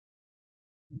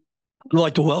I'd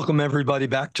like to welcome everybody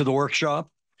back to the workshop.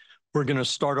 We're going to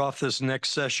start off this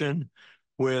next session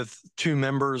with two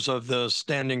members of the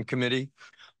standing committee,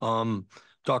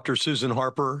 Dr. Susan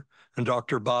Harper and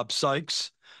Dr. Bob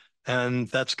Sykes. And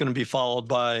that's going to be followed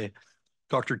by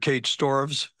Dr. Kate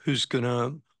Storves, who's going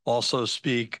to also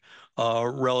speak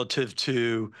relative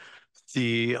to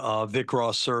the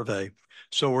VCRACW survey.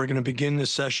 So we're going to begin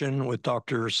this session with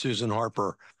Dr. Susan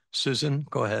Harper. Susan,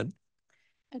 go ahead.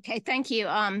 Okay, thank you.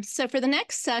 So for the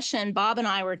next session, Bob and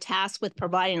I were tasked with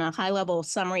providing a high-level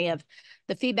summary of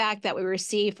the feedback that we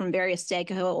received from various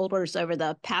stakeholders over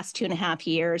the past 2.5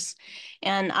 years.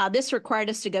 And this required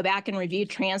us to go back and review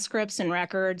transcripts and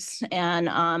records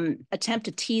and attempt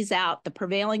to tease out the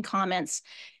prevailing comments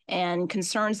and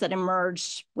concerns that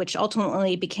emerged, which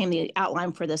ultimately became the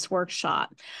outline for this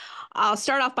workshop. I'll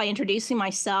start off by introducing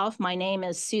myself. My name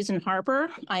is Susan Harper.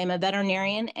 I am a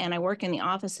veterinarian and I work in the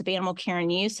Office of Animal Care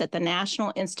and Use at the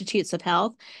National Institutes of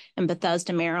Health in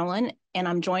Bethesda, Maryland. And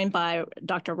I'm joined by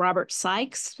Dr. Robert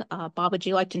Sykes. Bob, would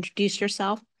you like to introduce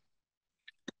yourself?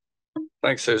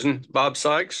 Thanks, Susan. Bob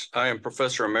Sykes. I am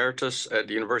Professor Emeritus at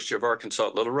the University of Arkansas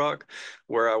at Little Rock,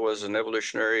 where I was an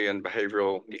evolutionary and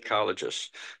behavioral ecologist.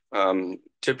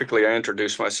 Typically, I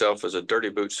introduce myself as a dirty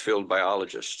boots field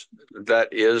biologist. That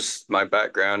is my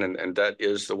background, and that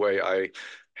is the way I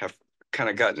have kind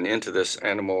of gotten into this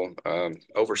animal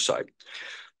oversight.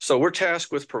 So we're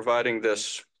tasked with providing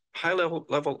this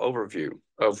high-level overview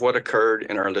of what occurred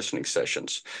in our listening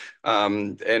sessions.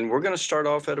 And we're going to start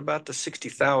off at about the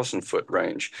 60,000 foot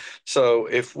range. So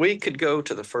if we could go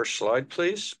to the first slide,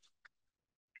 please.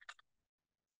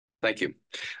 Thank you.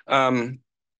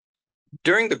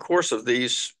 During the course of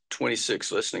these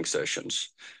 26 listening sessions,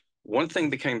 one thing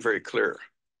became very clear,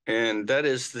 and that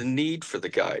is the need for the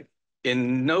guide.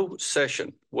 In no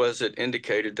session was it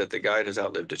indicated that the guide has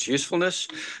outlived its usefulness,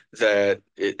 that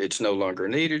it's no longer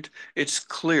needed. It's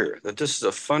clear that this is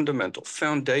a fundamental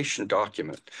foundation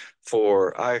document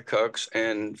for IACUCs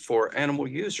and for animal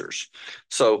users.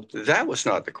 So that was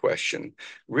not the question.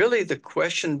 Really, the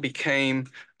question became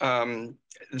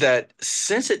that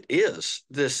since it is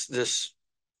this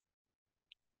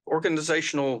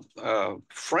organizational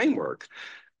framework,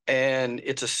 and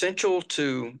it's essential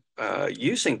to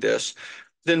using this,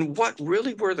 then what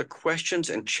really were the questions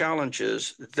and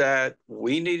challenges that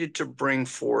we needed to bring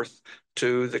forth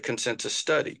to the consensus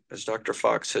study, as Dr.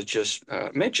 Fox has just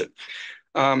mentioned?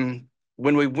 When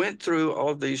we went through all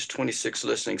of these 26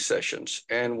 listening sessions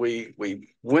and we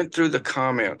went through the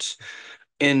comments,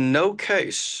 in no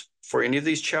case for any of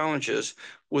these challenges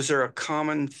was there a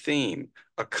common theme,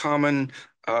 a common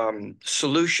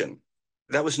solution.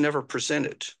 That was never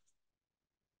presented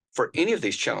for any of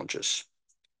these challenges,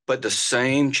 but the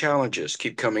same challenges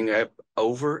keep coming up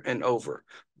over and over,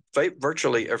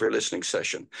 virtually every listening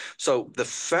session. So the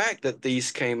fact that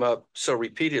these came up so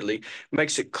repeatedly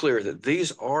makes it clear that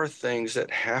these are things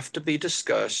that have to be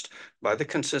discussed by the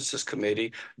consensus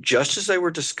committee, just as they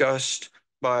were discussed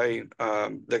by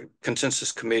the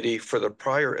consensus committee for the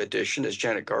prior edition, as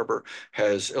Janet Garber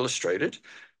has illustrated.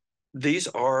 These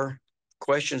are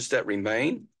questions that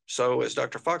remain. So as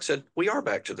Dr. Fox said, we are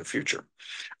back to the future.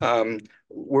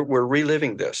 We're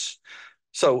reliving this.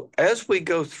 So as we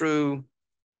went through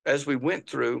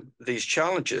these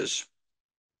challenges,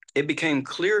 it became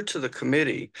clear to the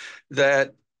committee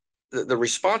that the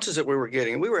responses that we were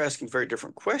getting, we were asking very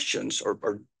different questions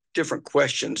or different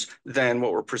questions than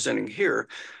what we're presenting here.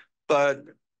 But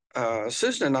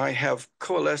Susan and I have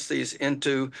coalesced these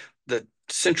into the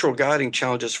central guiding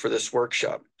challenges for this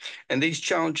workshop. And these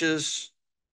challenges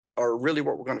are really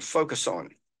what we're going to focus on.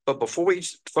 But before we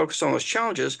focus on those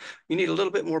challenges, you need a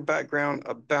little bit more background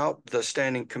about the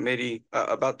standing committee,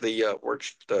 about the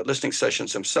listening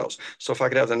sessions themselves. So if I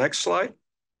could have the next slide.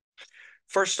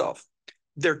 First off,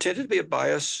 there tended to be a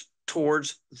bias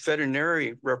towards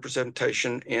veterinary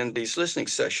representation in these listening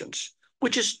sessions,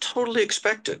 which is totally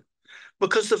expected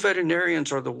because the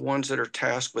veterinarians are the ones that are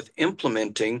tasked with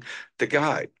implementing the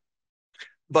guide.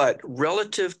 But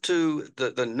relative to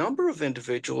the number of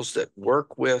individuals that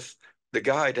work with the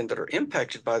guide and that are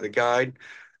impacted by the guide,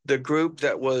 the group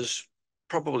that was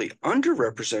probably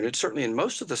underrepresented, certainly in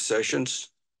most of the sessions,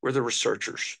 were the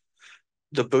researchers,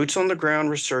 the boots on the ground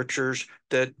researchers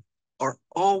that are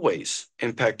always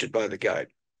impacted by the guide.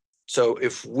 So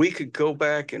if we could go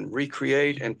back and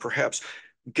recreate and perhaps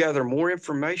gather more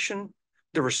information,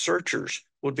 the researchers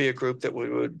would be a group that we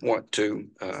would want to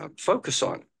focus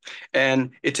on.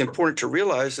 And it's important to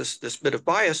realize this bit of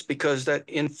bias because that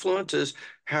influences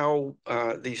how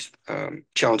these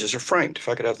challenges are framed. If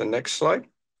I could have the next slide.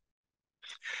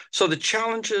 So the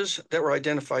challenges that were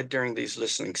identified during these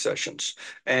listening sessions,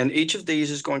 and each of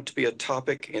these is going to be a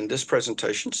topic in this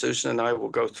presentation. Susan and I will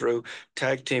go through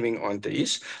tag teaming on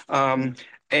these.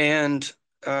 And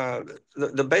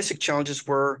the basic challenges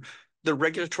were the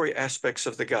regulatory aspects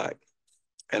of the guide.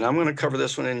 And I'm going to cover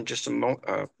this one in just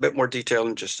a bit more detail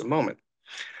in just a moment.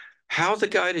 How the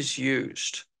guide is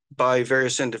used by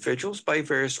various individuals, by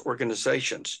various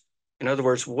organizations. In other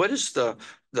words, what is the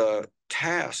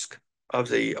task of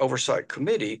the oversight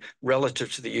committee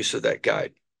relative to the use of that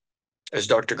guide? As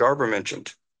Dr. Garber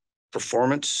mentioned,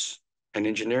 performance and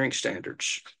engineering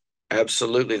standards.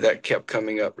 Absolutely, that kept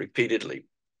coming up repeatedly,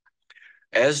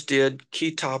 as did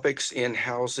key topics in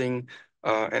housing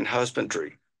and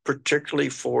husbandry, particularly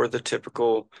for the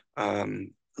typical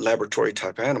laboratory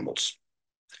type animals.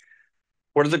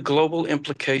 What are the global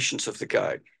implications of the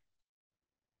guide?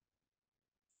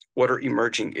 What are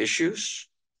emerging issues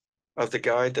of the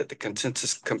guide that the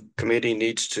consensus committee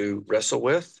needs to wrestle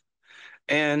with?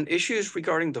 And issues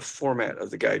regarding the format of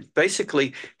the guide.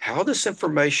 Basically, how this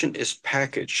information is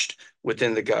packaged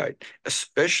within the guide,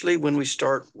 especially when we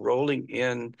start rolling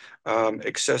in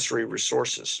accessory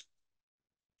resources.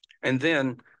 And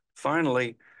then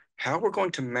finally, how we're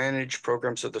going to manage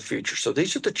programs of the future. So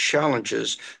these are the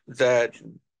challenges that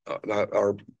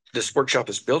this workshop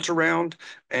is built around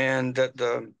and that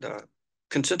the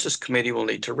consensus committee will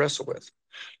need to wrestle with.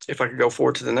 If I could go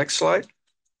forward to the next slide.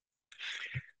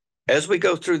 As we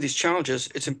go through these challenges,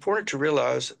 it's important to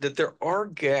realize that there are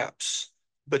gaps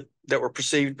that were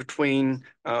perceived between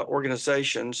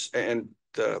organizations and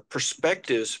the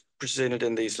perspectives presented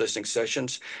in these listening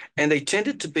sessions, and they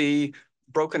tended to be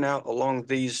broken out along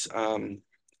these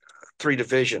three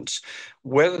divisions.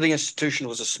 Whether the institution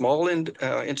was a small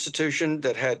institution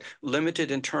that had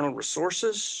limited internal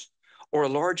resources, or a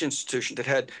large institution that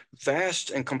had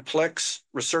vast and complex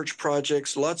research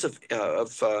projects, lots of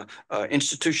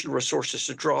institutional resources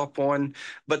to draw upon,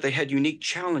 but they had unique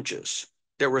challenges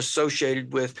that were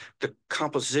associated with the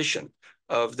composition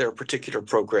of their particular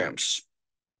programs.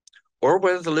 Or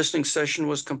whether the listening session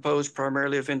was composed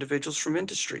primarily of individuals from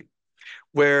industry,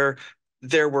 where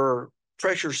there were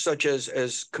pressures such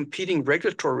as competing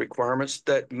regulatory requirements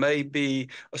that may be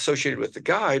associated with the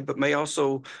guide, but may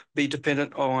also be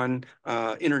dependent on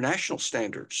international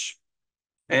standards,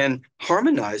 and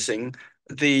harmonizing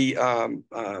the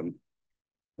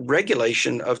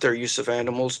regulation of their use of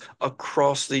animals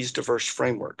across these diverse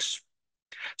frameworks.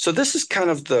 So this is kind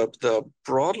of the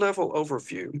broad level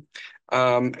overview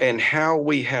and how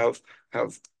we have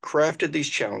crafted these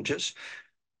challenges.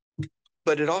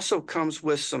 But it also comes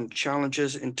with some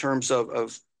challenges in terms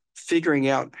of figuring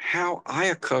out how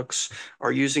IACUCs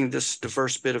are using this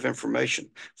diverse bit of information.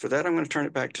 For that, I'm going to turn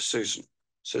it back to Susan.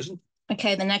 Susan?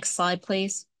 Okay, the next slide,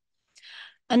 please.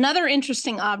 Another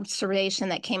interesting observation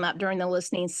that came up during the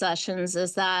listening sessions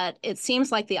is that it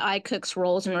seems like the IACUC's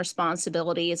roles and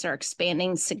responsibilities are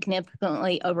expanding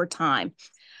significantly over time.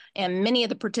 And many of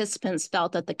the participants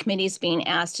felt that the committee is being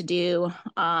asked to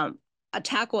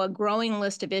tackle a growing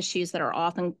list of issues that are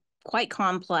often quite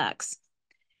complex.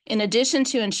 In addition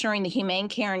to ensuring the humane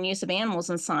care and use of animals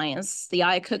in science, the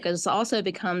IACUC has also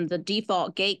become the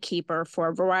default gatekeeper for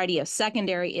a variety of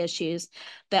secondary issues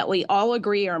that we all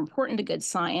agree are important to good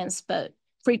science, but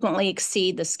frequently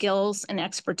exceed the skills and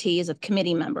expertise of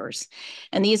committee members.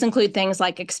 And these include things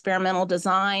like experimental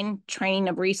design, training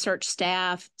of research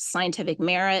staff, scientific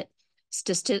merit,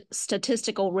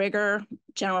 statistical rigor,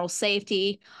 general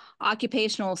safety,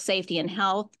 occupational safety and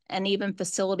health, and even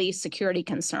facility security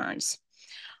concerns.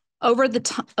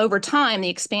 Over time, the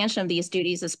expansion of these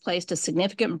duties has placed a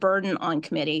significant burden on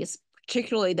committees,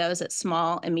 particularly those at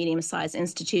small and medium-sized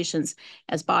institutions,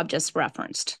 as Bob just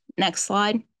referenced. Next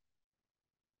slide.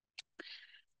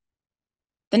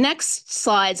 The next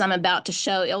slides I'm about to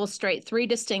show illustrate three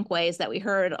distinct ways that we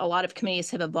heard a lot of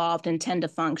committees have evolved and tend to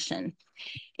function.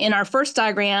 In our first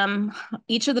diagram,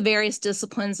 each of the various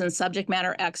disciplines and subject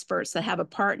matter experts that have a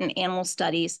part in animal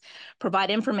studies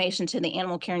provide information to the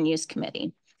Animal Care and Use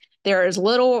Committee. There is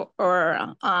little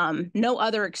or no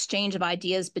other exchange of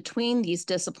ideas between these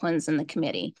disciplines in the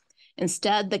committee.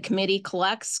 Instead, the committee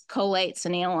collects, collates,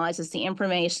 and analyzes the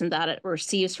information that it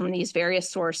receives from these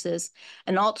various sources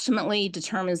and ultimately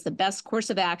determines the best course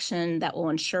of action that will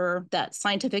ensure that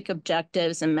scientific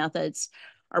objectives and methods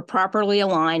are properly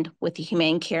aligned with the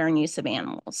humane care and use of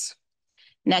animals.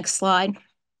 Next slide.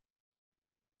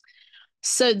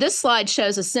 So this slide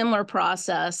shows a similar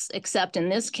process, except in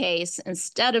this case,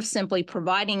 instead of simply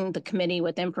providing the committee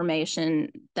with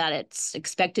information that it's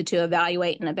expected to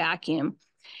evaluate in a vacuum,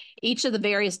 Each of the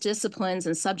various disciplines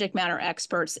and subject matter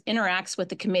experts interacts with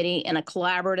the committee in a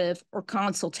collaborative or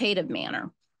consultative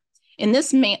manner. In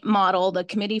this model, the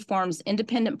committee forms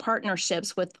independent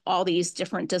partnerships with all these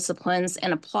different disciplines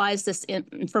and applies this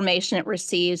information it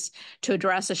receives to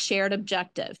address a shared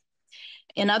objective.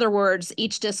 In other words,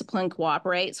 each discipline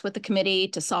cooperates with the committee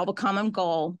to solve a common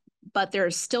goal, but there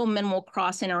is still minimal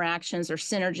cross interactions or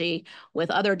synergy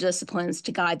with other disciplines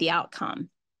to guide the outcome.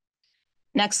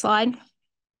 Next slide.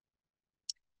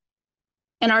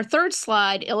 And our third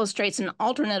slide illustrates an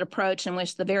alternate approach in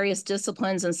which the various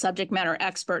disciplines and subject matter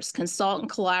experts consult and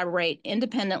collaborate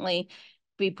independently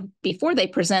before they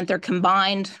present their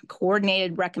combined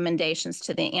coordinated recommendations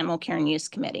to the Animal Care and Use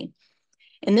Committee.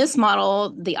 In this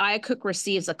model, the IACUC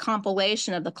receives a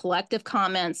compilation of the collective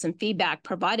comments and feedback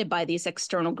provided by these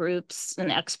external groups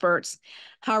and experts.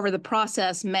 However, the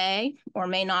process may or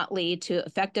may not lead to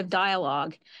effective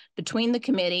dialogue between the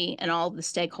committee and all of the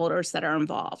stakeholders that are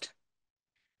involved.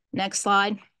 Next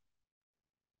slide.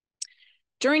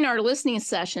 During our listening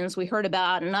sessions, we heard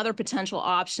about another potential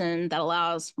option that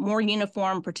allows more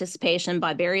uniform participation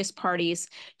by various parties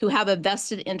who have a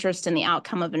vested interest in the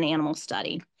outcome of an animal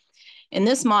study. In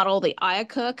this model, the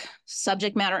IACUC,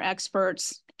 subject matter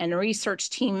experts, and research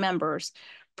team members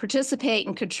participate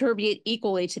and contribute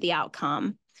equally to the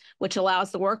outcome, which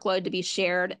allows the workload to be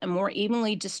shared and more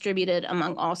evenly distributed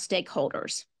among all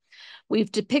stakeholders.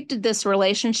 We've depicted this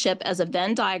relationship as a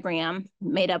Venn diagram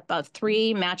made up of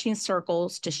 3 matching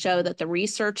circles to show that the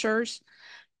researchers,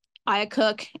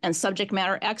 IACUC, and subject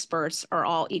matter experts are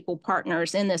all equal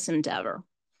partners in this endeavor.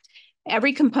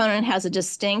 Every component has a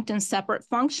distinct and separate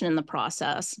function in the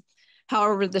process.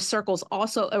 However, the circles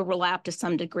also overlap to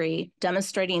some degree,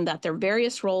 demonstrating that their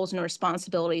various roles and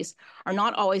responsibilities are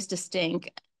not always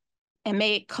distinct and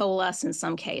may coalesce in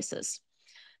some cases.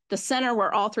 The center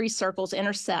where all 3 circles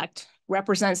intersect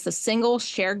represents the single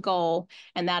shared goal,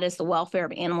 and that is the welfare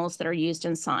of animals that are used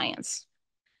in science.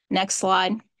 Next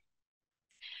slide.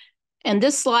 And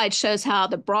this slide shows how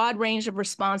the broad range of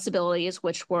responsibilities,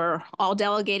 which were all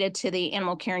delegated to the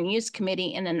Animal Care and Use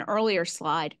Committee in an earlier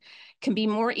slide, can be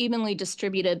more evenly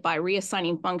distributed by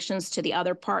reassigning functions to the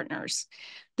other partners.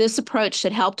 This approach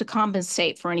should help to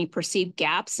compensate for any perceived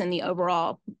gaps in the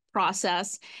overall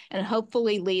process and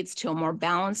hopefully leads to a more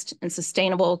balanced and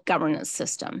sustainable governance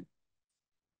system.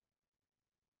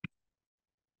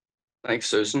 Thanks,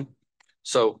 Susan.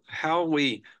 So how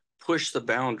we push the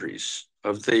boundaries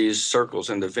of these circles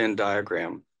in the Venn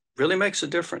diagram really makes a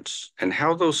difference. And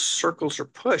how those circles are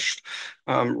pushed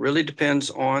really depends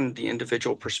on the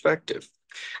individual perspective.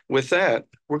 With that,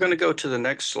 we're going to go to the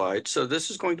next slide. So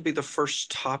this is going to be the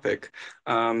first topic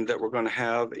that we're going to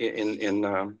have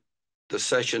in the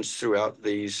sessions throughout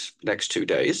these next 2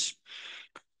 days.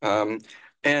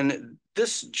 And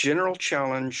this general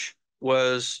challenge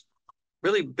was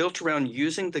really built around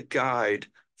using the guide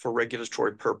for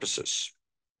regulatory purposes,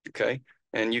 okay?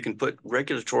 And you can put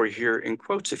regulatory here in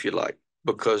quotes if you like,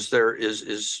 because there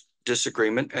is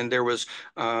disagreement and there was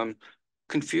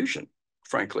confusion,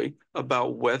 frankly,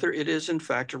 about whether it is in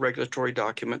fact a regulatory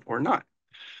document or not.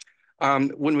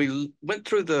 When we went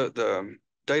through the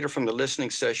data from the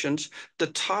listening sessions, the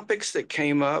topics that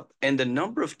came up and the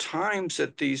number of times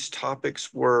that these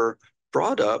topics were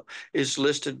brought up is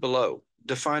listed below.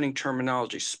 Defining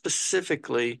terminology,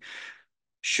 specifically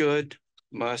should,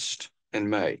 must, and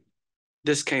may.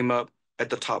 This came up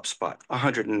at the top spot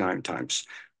 109 times,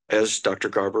 as Dr.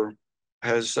 Garber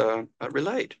has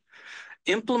relayed.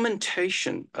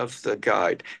 Implementation of the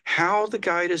guide, how the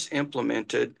guide is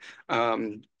implemented,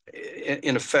 in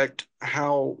effect,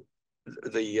 how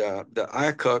the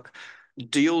IACUC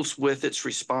deals with its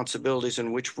responsibilities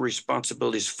and which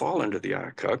responsibilities fall under the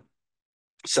IACUC.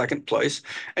 Second place,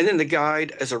 and then the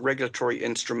guide as a regulatory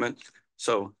instrument.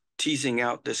 So teasing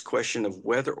out this question of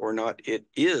whether or not it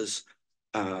is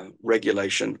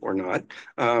regulation or not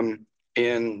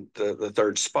in the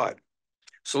third spot.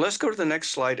 So let's go to the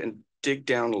next slide and dig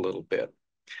down a little bit.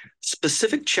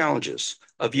 Specific challenges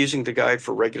of using the guide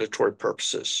for regulatory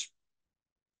purposes.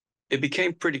 It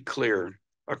became pretty clear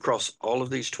across all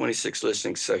of these 26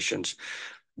 listening sessions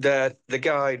that the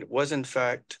guide was in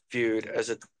fact viewed as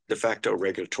a de facto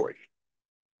regulatory.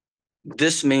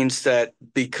 This means that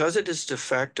because it is de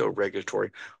facto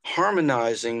regulatory,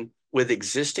 harmonizing with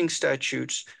existing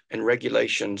statutes and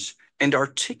regulations and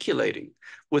articulating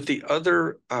with the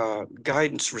other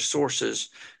guidance resources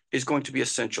is going to be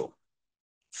essential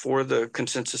for the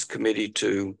consensus committee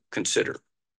to consider.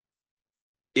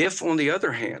 If, on the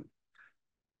other hand,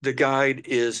 the guide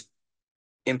is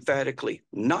emphatically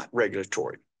not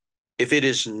regulatory, if it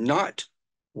is not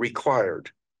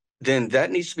required, then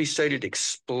that needs to be stated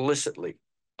explicitly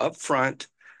up front,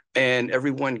 and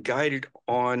everyone guided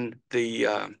on the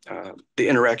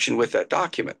interaction with that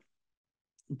document.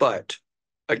 But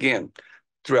again,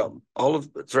 throughout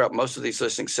most of these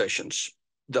listening sessions,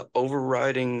 the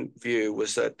overriding view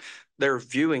was that they're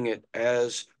viewing it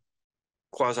as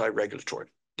quasi-regulatory,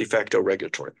 de facto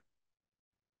regulatory.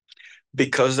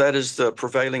 Because that is the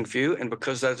prevailing view, and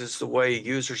because that is the way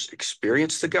users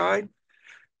experience the guide,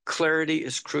 clarity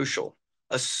is crucial,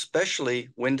 especially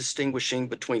when distinguishing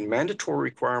between mandatory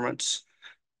requirements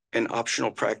and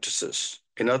optional practices.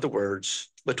 In other words,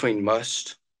 between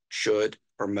must, should,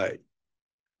 or may.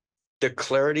 The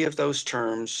clarity of those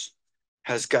terms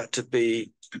has got to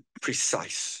be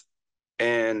precise,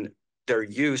 and their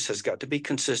use has got to be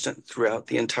consistent throughout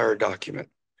the entire document.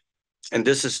 And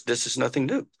this is nothing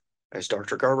new. As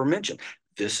Dr. Garber mentioned,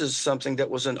 this is something that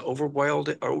was an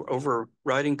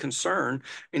overriding concern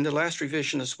in the last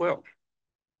revision as well.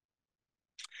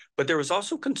 But there was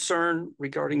also concern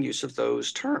regarding use of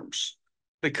those terms,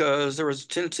 because there was a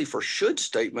tendency for should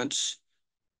statements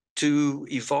to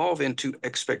evolve into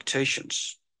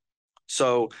expectations.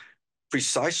 So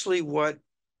precisely what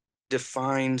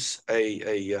defines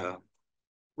a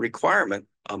requirement,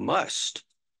 a must,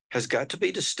 has got to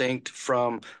be distinct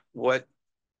from what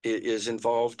is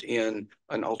involved in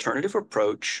an alternative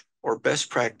approach or best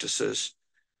practices.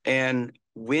 And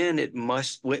when it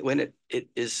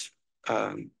is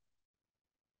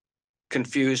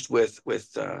confused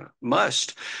with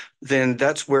must, then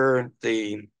that's where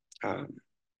the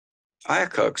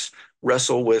IACUCs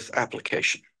wrestle with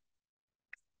application.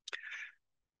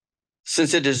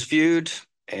 Since it is viewed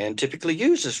and typically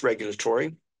used as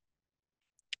regulatory,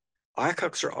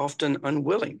 IACUCs are often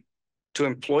unwilling to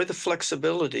employ the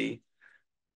flexibility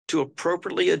to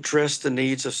appropriately address the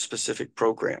needs of specific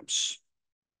programs.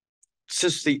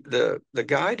 Since the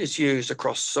guide is used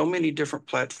across so many different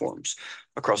platforms,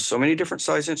 across so many different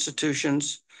size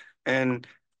institutions, and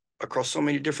across so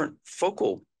many different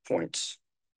focal points,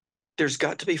 there's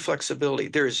got to be flexibility.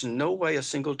 There is no way a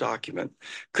single document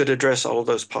could address all of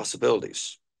those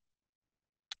possibilities,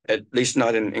 at least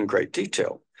not in great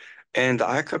detail. And the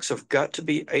IACUCs have got to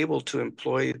be able to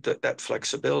employ that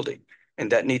flexibility,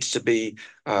 and that needs to be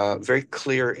very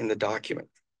clear in the document.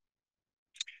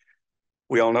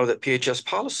 We all know that PHS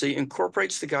policy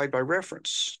incorporates the guide by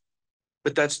reference,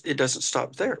 but it doesn't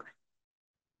stop there.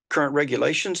 Current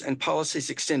regulations and policies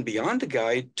extend beyond the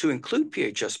guide to include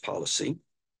PHS policy,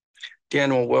 the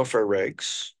animal welfare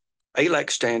regs, ALAC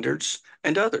standards,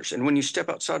 and others. And when you step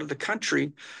outside of the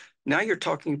country, now you're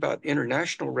talking about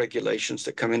international regulations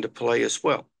that come into play as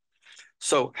well.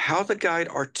 So how the guide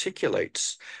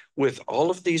articulates with all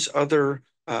of these other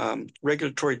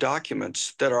regulatory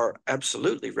documents that are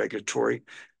absolutely regulatory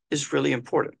is really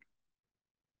important.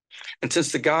 And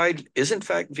since the guide is in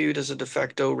fact viewed as a de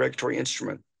facto regulatory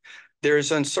instrument, there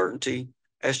is uncertainty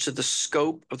as to the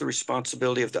scope of the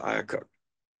responsibility of the IACUC,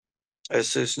 as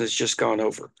Susan has just gone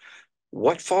over.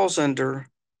 What falls under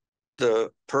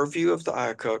the purview of the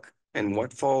IACUC and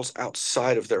what falls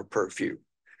outside of their purview?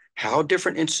 How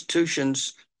different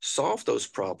institutions solve those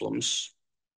problems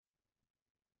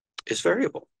is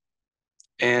variable.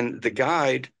 And the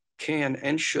guide can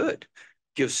and should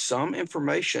give some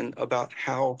information about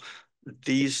how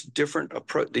these different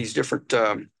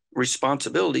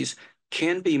responsibilities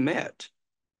can be met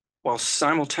while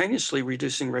simultaneously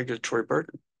reducing regulatory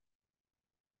burden.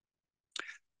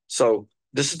 So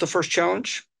this is the first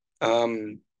challenge.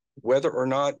 Whether or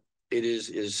not it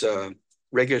is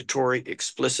regulatory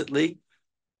explicitly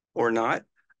or not,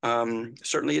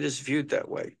 certainly it is viewed that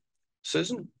way.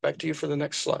 Susan, back to you for the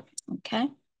next slide. Okay.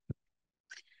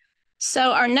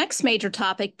 So our next major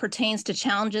topic pertains to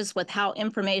challenges with how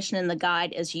information in the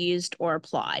guide is used or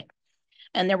applied.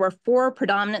 And there were 4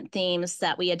 predominant themes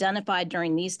that we identified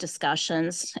during these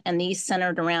discussions, and these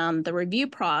centered around the review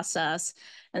process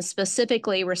and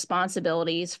specifically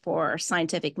responsibilities for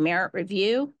scientific merit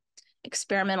review,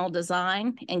 experimental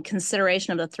design, and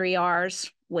consideration of the 3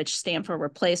 R's, which stand for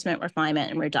replacement, refinement,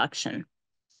 and reduction.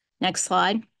 Next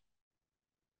slide.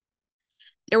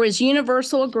 There was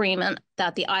universal agreement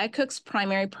that the IACUC's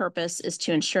primary purpose is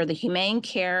to ensure the humane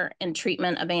care and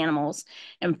treatment of animals,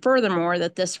 and furthermore,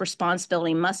 that this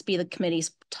responsibility must be the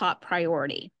committee's top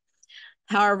priority.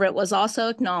 However, it was also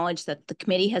acknowledged that the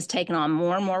committee has taken on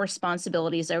more and more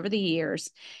responsibilities over the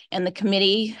years, and the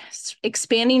committee's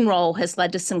expanding role has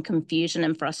led to some confusion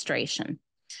and frustration.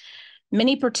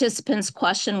 Many participants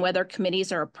question whether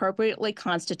committees are appropriately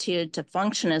constituted to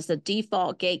function as the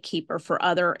default gatekeeper for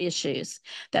other issues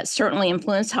that certainly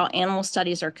influence how animal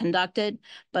studies are conducted,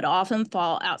 but often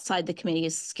fall outside the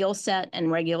committee's skill set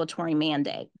and regulatory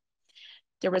mandate.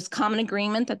 There was common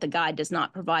agreement that the guide does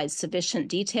not provide sufficient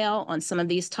detail on some of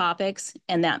these topics,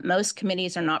 and that most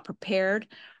committees are not prepared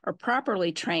or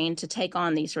properly trained to take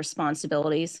on these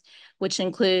responsibilities, which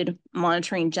include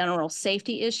monitoring general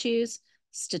safety issues,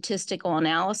 statistical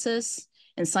analysis,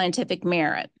 and scientific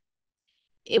merit.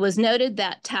 It was noted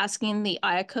that tasking the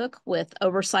IACUC with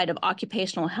oversight of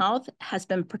occupational health has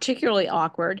been particularly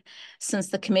awkward since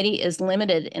the committee is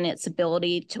limited in its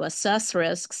ability to assess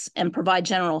risks and provide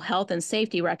general health and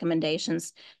safety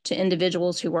recommendations to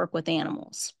individuals who work with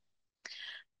animals.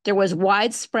 There was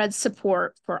widespread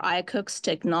support for IACUCs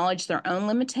to acknowledge their own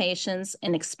limitations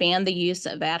and expand the use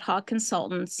of ad hoc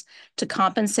consultants to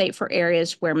compensate for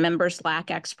areas where members lack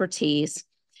expertise,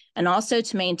 and also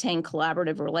to maintain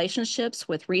collaborative relationships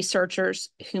with researchers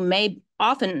who may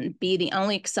often be the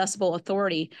only accessible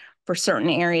authority for certain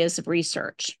areas of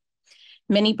research.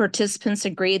 Many participants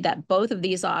agreed that both of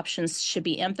these options should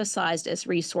be emphasized as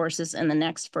resources in the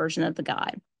next version of the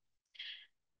guide.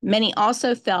 Many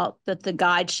also felt that the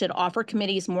guide should offer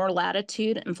committees more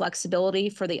latitude and flexibility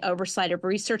for the oversight of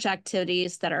research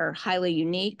activities that are highly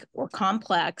unique or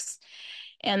complex,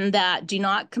 and that do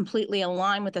not completely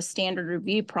align with a standard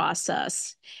review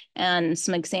process. And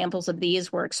some examples of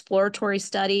these were exploratory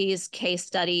studies, case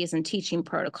studies, and teaching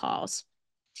protocols.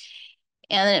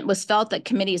 And it was felt that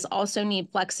committees also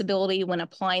need flexibility when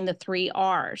applying the 3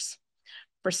 Rs.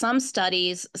 For some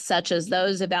studies, such as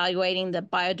those evaluating the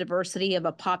biodiversity of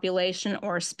a population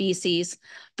or a species,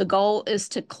 the goal is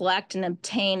to collect and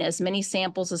obtain as many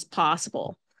samples as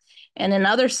possible. And in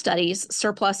other studies,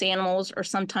 surplus animals or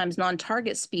sometimes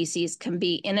non-target species can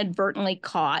be inadvertently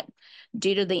caught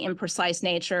due to the imprecise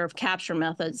nature of capture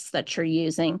methods that you're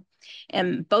using.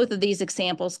 And both of these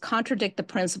examples contradict the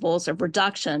principles of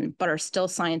reduction, but are still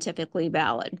scientifically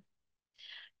valid.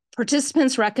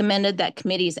 Participants recommended that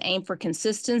committees aim for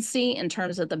consistency in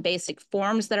terms of the basic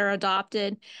forms that are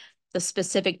adopted, the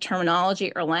specific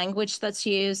terminology or language that's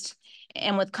used,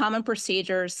 and with common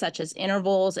procedures such as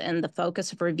intervals and the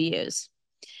focus of reviews.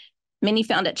 Many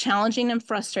found it challenging and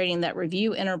frustrating that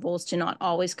review intervals do not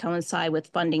always coincide with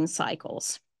funding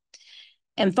cycles.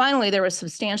 And finally, there was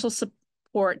substantial support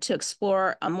to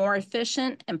explore a more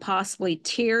efficient and possibly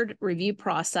tiered review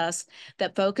process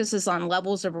that focuses on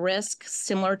levels of risk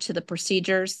similar to the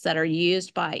procedures that are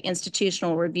used by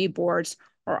institutional review boards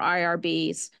or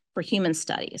IRBs for human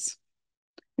studies.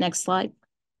 Next slide.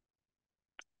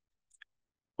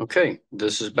 Okay,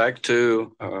 this is back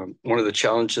to one of the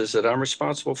challenges that I'm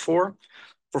responsible for,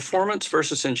 performance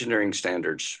versus engineering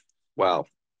standards. Wow,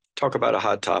 talk about a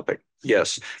hot topic.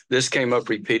 Yes, this came up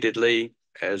repeatedly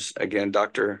as, again,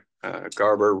 Dr.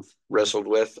 Garber wrestled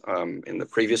with in the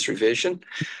previous revision.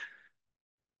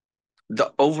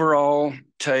 The overall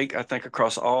take, I think,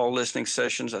 across all listening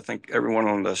sessions, I think everyone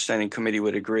on the standing committee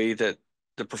would agree that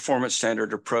the performance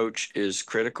standard approach is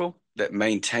critical, that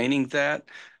maintaining that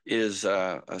is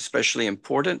especially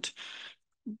important,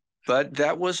 but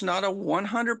that was not a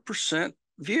 100%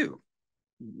 view.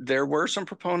 There were some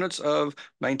proponents of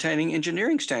maintaining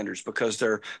engineering standards because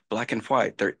they're black and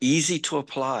white, they're easy to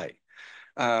apply,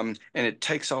 and it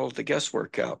takes all of the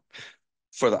guesswork out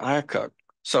for the IACUC.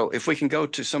 So if we can go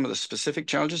to some of the specific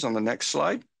challenges on the next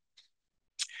slide.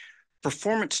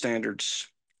 Performance standards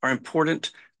are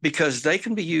important because they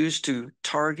can be used to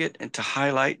target and to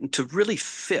highlight and to really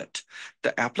fit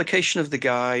the application of the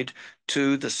guide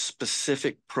to the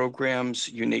specific program's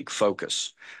unique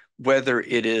focus, whether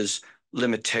it is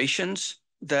limitations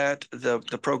that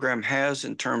the program has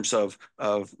in terms of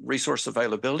resource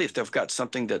availability. If they've got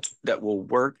something that will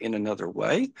work in another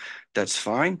way, that's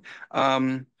fine.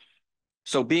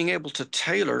 So being able to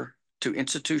tailor to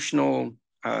institutional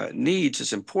needs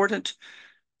is important.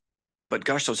 But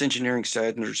gosh, those engineering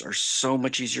standards are so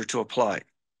much easier to apply.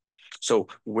 So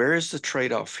where is the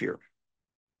trade-off here?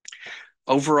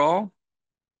 Overall,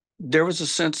 there was a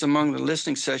sense among the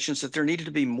listening sessions that there needed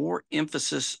to be more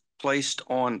emphasis placed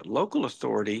on local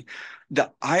authority,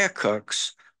 the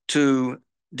IACUCs, to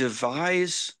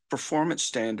devise performance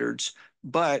standards,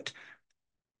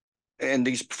 and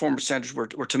these performance standards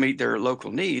were to meet their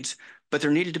local needs, but there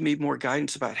needed to be more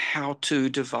guidance about how to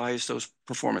devise those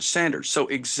performance standards. So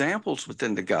examples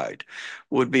within the guide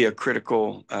would be a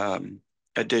critical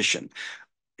addition.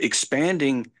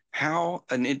 Expanding how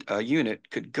a unit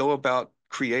could go about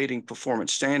creating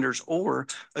performance standards or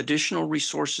additional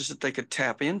resources that they could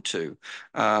tap into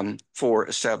for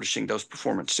establishing those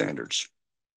performance standards.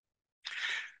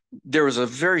 There was a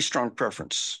very strong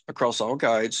preference across all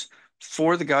guides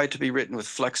for the guide to be written with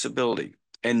flexibility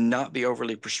and not be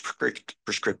overly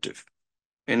prescriptive.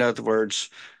 In other words,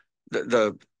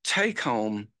 the take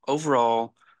home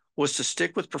overall was to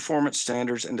stick with performance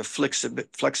standards and the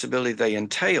flexibility they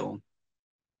entail,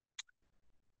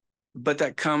 but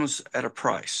that comes at a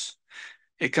price.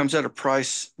 It comes at a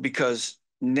price because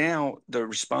now the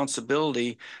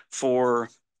responsibility for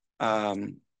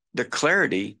the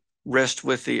clarity rests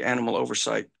with the Animal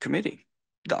Oversight Committee,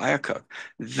 the IACUC.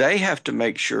 They have to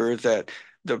make sure that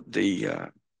the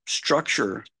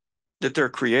structure that they're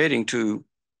creating to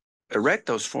erect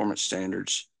those performance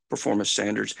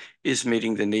standards is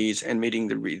meeting the needs and meeting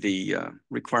the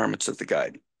requirements of the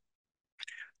guide.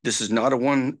 This is not a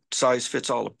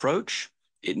one-size-fits-all approach.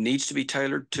 It needs to be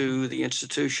tailored to the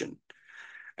institution.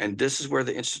 And this is where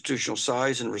the institutional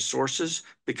size and resources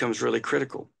becomes really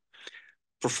critical.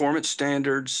 Performance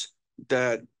standards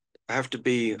that have to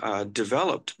be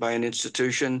developed by an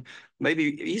institution may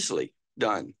be easily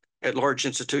done at large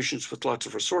institutions with lots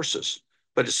of resources.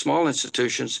 But at small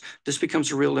institutions, this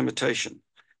becomes a real limitation.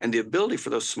 And the ability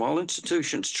for those small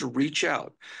institutions to reach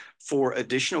out for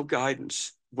additional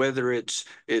guidance, whether it's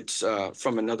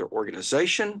from another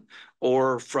organization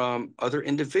or from other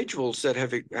individuals that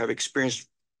have experienced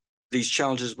these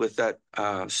challenges with that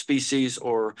species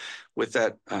or with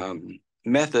that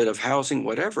method of housing,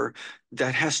 whatever,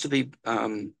 that has to be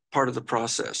part of the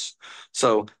process.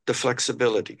 So the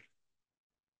flexibility.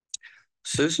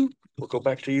 Susan, we'll go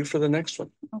back to you for the next one.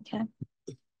 Okay.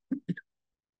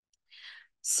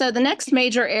 So the next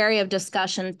major area of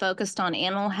discussion focused on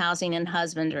animal housing and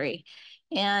husbandry.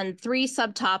 And 3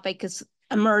 subtopics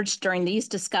emerged during these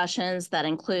discussions that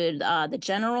include the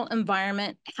general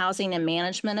environment, housing and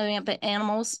management of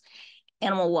animals,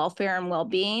 animal welfare and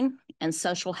well-being, and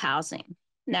social housing.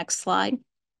 Next slide.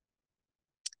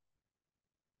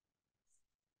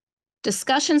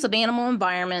 Discussions of animal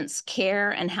environments,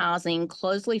 care, and housing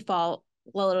closely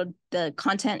followed the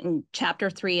content in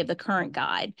Chapter 3 of the current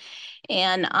guide.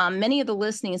 And many of the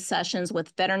listening sessions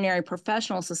with veterinary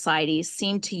professional societies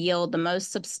seem to yield the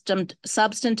most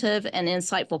substantive and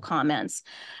insightful comments,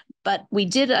 but we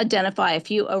did identify a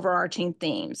few overarching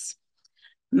themes.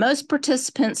 Most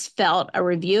participants felt a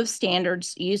review of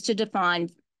standards used to define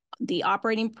the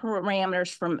operating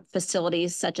parameters from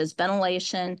facilities such as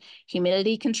ventilation,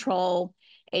 humidity control,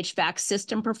 HVAC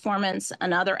system performance,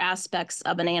 and other aspects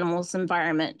of an animal's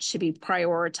environment should be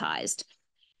prioritized,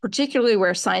 particularly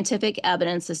where scientific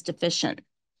evidence is deficient.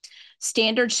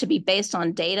 Standards should be based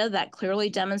on data that clearly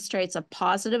demonstrates a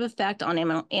positive effect on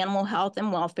animal health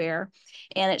and welfare,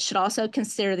 and it should also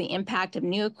consider the impact of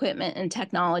new equipment and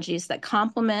technologies that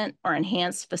complement or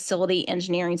enhance facility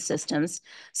engineering systems,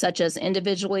 such as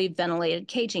individually ventilated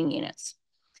caging units.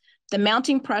 The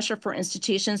mounting pressure for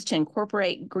institutions to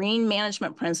incorporate green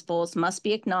management principles must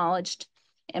be acknowledged,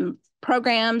 and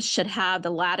programs should have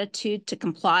the latitude to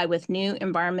comply with new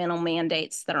environmental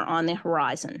mandates that are on the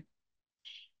horizon.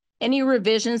 Any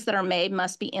revisions that are made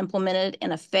must be implemented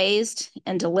in a phased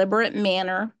and deliberate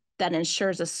manner that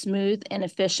ensures a smooth and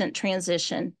efficient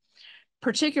transition,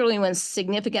 particularly when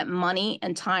significant money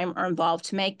and time are involved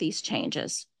to make these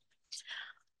changes.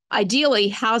 Ideally,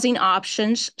 housing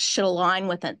options should align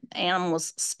with an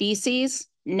animal's species,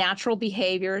 natural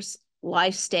behaviors,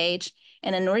 life stage,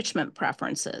 and enrichment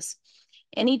preferences.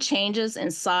 Any changes in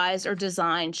size or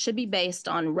design should be based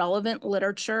on relevant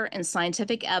literature and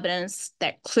scientific evidence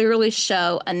that clearly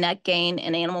show a net gain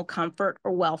in animal comfort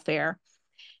or welfare,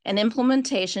 and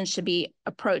implementation should be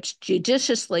approached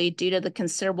judiciously due to the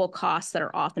considerable costs that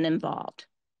are often involved.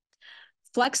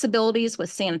 Flexibilities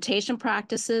with sanitation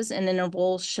practices and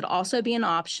intervals should also be an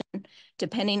option,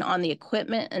 depending on the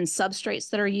equipment and substrates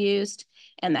that are used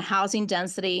and the housing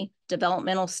density,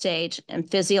 developmental stage, and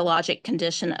physiologic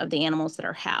condition of the animals that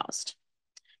are housed.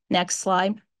 Next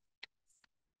slide.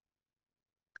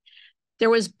 There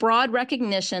was broad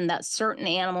recognition that certain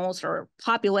animals or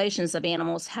populations of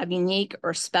animals have unique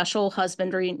or special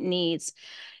husbandry needs,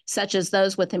 such as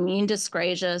those with immune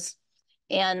dyscrasias,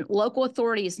 and local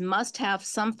authorities must have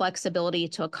some flexibility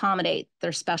to accommodate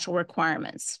their special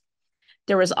requirements.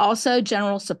 There was also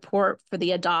general support for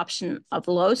the adoption of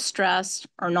low-stress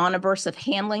or non-aversive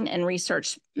handling and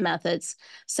research methods,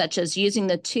 such as using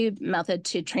the tube method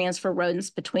to transfer rodents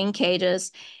between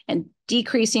cages and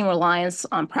decreasing reliance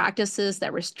on practices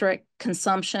that restrict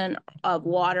consumption of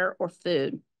water or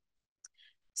food.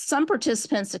 Some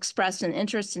participants expressed an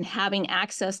interest in having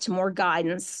access to more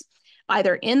guidance,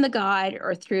 either in the guide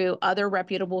or through other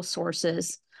reputable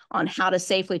sources, on how to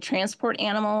safely transport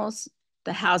animals,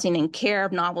 the housing and care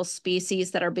of novel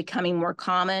species that are becoming more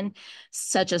common,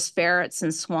 such as ferrets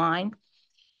and swine,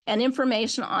 and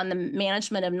information on the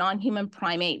management of non-human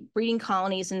primate breeding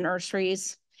colonies and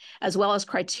nurseries, as well as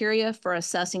criteria for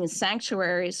assessing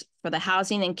sanctuaries for the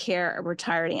housing and care of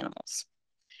retired animals.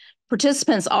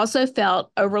 Participants also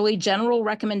felt overly general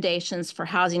recommendations for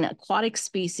housing aquatic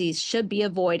species should be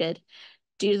avoided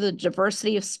due to the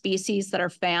diversity of species that are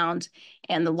found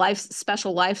and the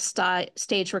special life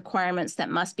stage requirements that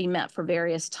must be met for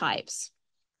various types.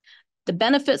 The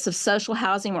benefits of social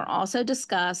housing were also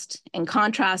discussed and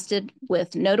contrasted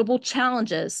with notable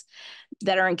challenges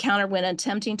that are encountered when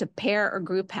attempting to pair or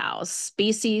group house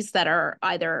species that are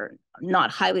either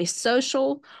not highly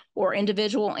social or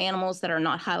individual animals that are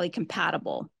not highly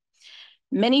compatible.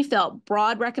 Many felt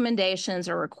broad recommendations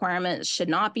or requirements should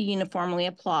not be uniformly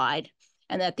applied,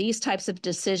 and that these types of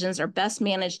decisions are best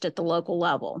managed at the local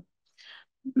level.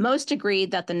 Most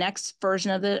agreed that the next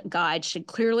version of the guide should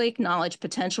clearly acknowledge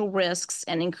potential risks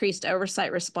and increased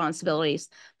oversight responsibilities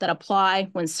that apply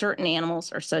when certain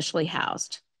animals are socially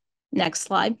housed. Next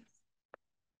slide.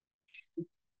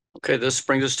 Okay, this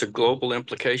brings us to global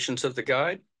implications of the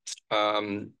guide.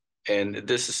 And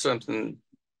this is something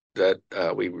that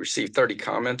we received 30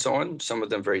 comments on, some of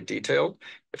them very detailed.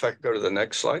 If I could go to the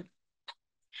next slide.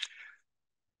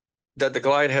 That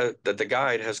the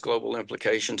guide has global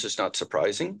implications is not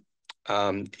surprising.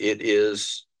 It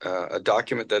is a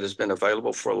document that has been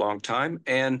available for a long time,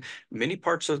 and many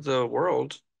parts of the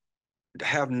world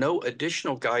have no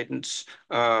additional guidance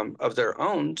of their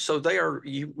own, so they are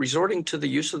resorting to the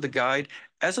use of the guide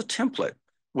as a template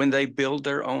when they build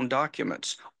their own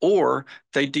documents, or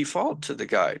they default to the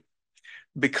guide.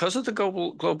 Because of the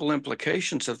global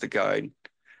implications of the guide,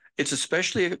 it's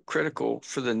especially critical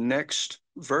for the next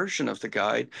version of the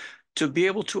guide to be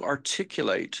able to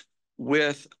articulate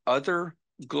with other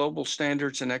global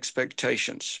standards and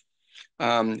expectations,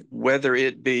 whether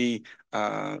it be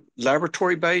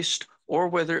laboratory-based or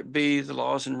whether it be the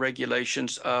laws and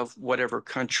regulations of whatever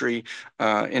country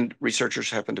and researchers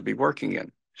happen to be working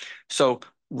in. So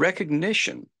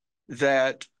recognition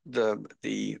that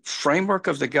the framework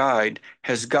of the guide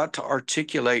has got to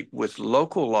articulate with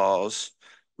local laws,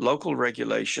 local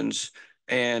regulations,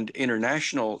 and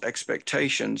international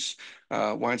expectations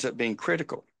winds up being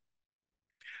critical.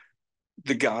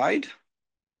 The guide,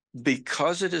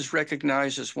 because it is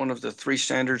recognized as one of the 3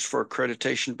 standards for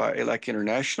accreditation by ALAC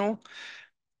International,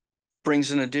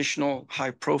 brings an additional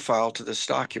high profile to this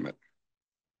document.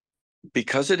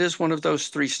 Because it is one of those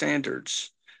 3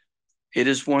 standards, it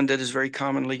is one that is very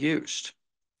commonly used.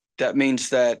 That means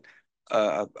that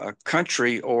a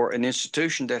country or an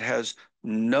institution that has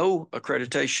no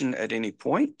accreditation at any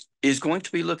point is going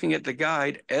to be looking at the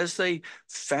guide as they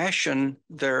fashion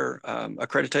their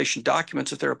accreditation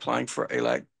documents if they're applying for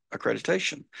ALAC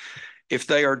accreditation. If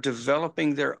they are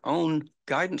developing their own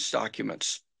guidance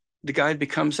documents, the guide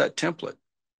becomes that template.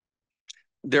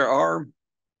 There are,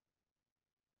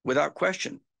 without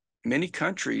question, many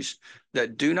countries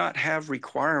that do not have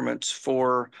requirements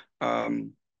for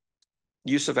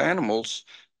use of animals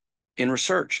in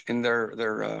research in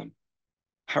their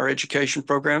higher education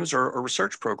programs or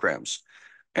research programs.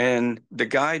 And the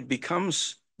guide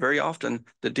becomes very often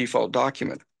the default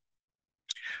document.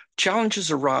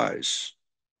 Challenges arise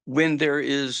when there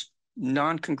is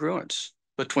non-congruence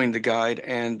between the guide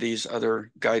and these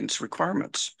other guidance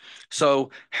requirements.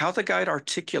 So how the guide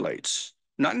articulates,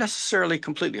 not necessarily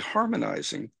completely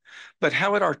harmonizing, but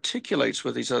how it articulates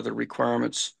with these other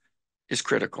requirements is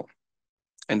critical.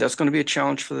 And that's going to be a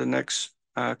challenge for the next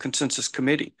consensus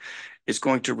committee. It's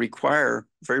going to require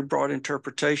very broad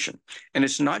interpretation. And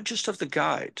it's not just of the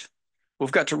guide.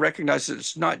 We've got to recognize that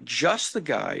it's not just the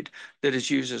guide that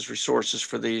is used as resources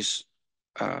for these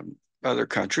other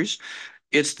countries.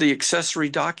 It's the accessory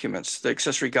documents, the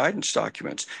accessory guidance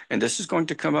documents. And this is going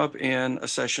to come up in a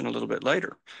session a little bit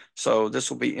later. So this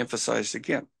will be emphasized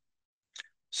again.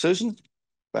 Susan,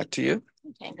 back to you.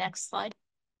 Okay, next slide.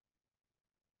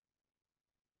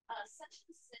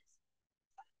 Section 6.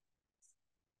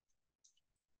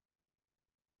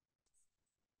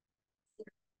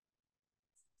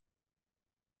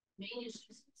 Main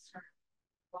issues concern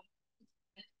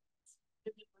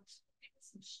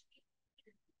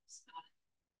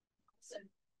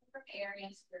also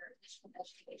areas where additional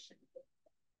education.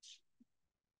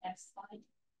 Next slide.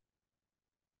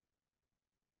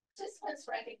 Participants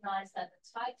recognize that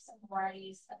the types and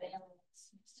varieties of animals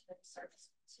used in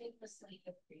research continuously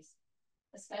increase,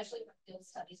 especially for field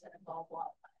studies that involve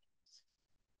wildlife.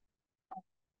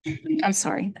 I'm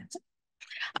sorry.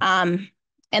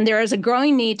 And there is a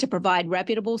growing need to provide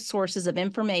reputable sources of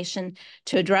information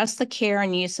to address the care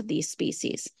and use of these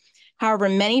species. However,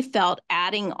 many felt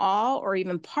adding all or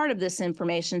even part of this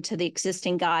information to the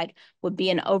existing guide would be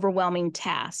an overwhelming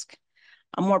task.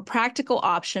 A more practical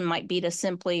option might be to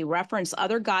simply reference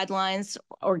other guidelines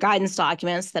or guidance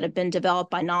documents that have been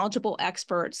developed by knowledgeable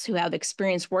experts who have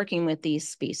experience working with these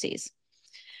species.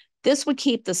 This would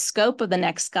keep the scope of the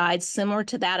next guide similar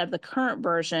to that of the current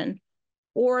version,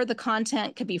 or the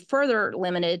content could be further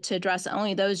limited to address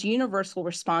only those universal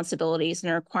responsibilities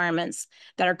and requirements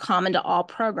that are common to all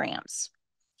programs.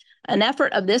 An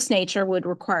effort of this nature would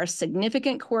require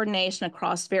significant coordination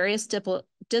across various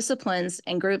disciplines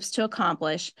and groups to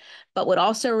accomplish, but would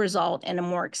also result in a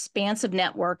more expansive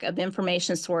network of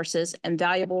information sources and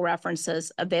valuable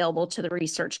references available to the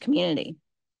research community.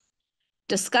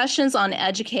 Discussions on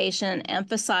education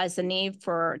emphasize the need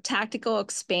for tactical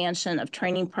expansion of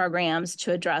training programs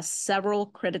to address several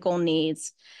critical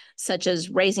needs, such as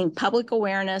raising public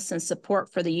awareness and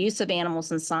support for the use of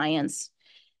animals in science,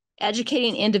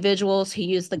 educating individuals who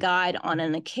use the guide on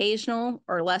an occasional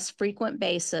or less frequent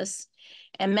basis,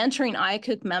 and mentoring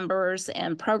IACUC members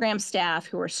and program staff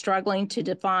who are struggling to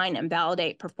define and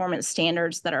validate performance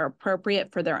standards that are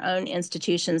appropriate for their own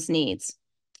institution's needs.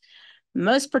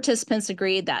 Most participants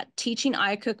agreed that teaching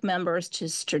IACUC members to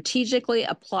strategically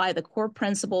apply the core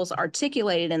principles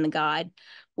articulated in the guide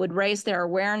would raise their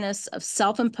awareness of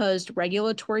self-imposed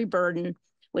regulatory burden,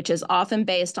 which is often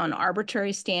based on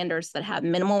arbitrary standards that have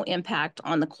minimal impact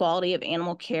on the quality of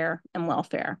animal care and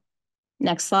welfare.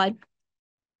 Next slide.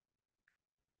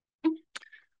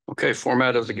 Okay,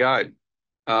 format of the guide.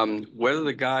 Whether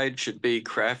the guide should be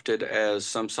crafted as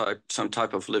some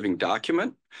type of living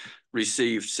document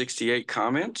received 68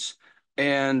 comments,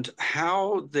 and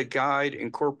how the guide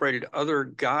incorporated other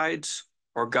guides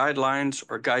or guidelines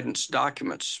or guidance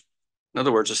documents. In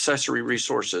other words, accessory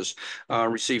resources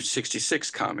received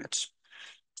 66 comments.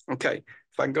 Okay,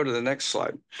 if I can go to the next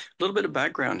slide. A little bit of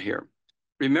background here.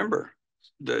 Remember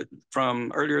that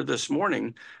from earlier this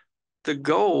morning, the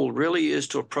goal really is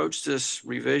to approach this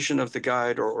revision of the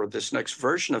guide or this next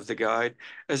version of the guide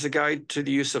as a guide to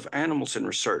the use of animals in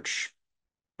research.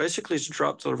 Basically, it's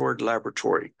dropped the word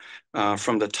laboratory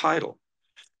from the title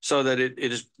so that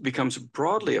it becomes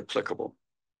broadly applicable.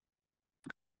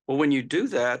 Well, when you do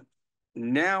that,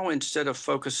 now instead of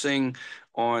focusing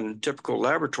on typical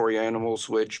laboratory animals,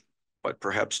 which,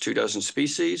 perhaps 24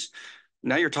 species,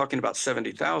 now you're talking about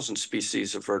 70,000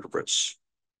 species of vertebrates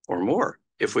or more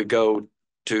if we go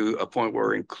to a point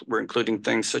where we're including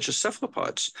things such as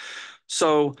cephalopods.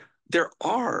 So there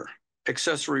are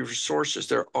accessory resources,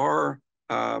 there are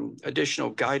additional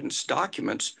guidance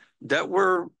documents that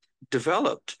were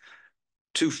developed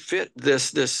to fit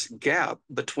this gap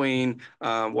between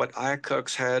what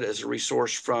IACUCs had as a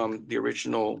resource from the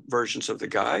original versions of the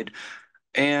guide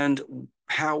and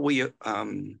how we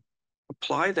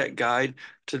apply that guide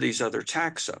to these other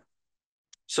taxa.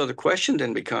 So the question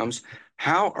then becomes,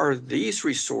 how are these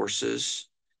resources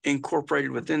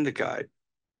incorporated within the guide?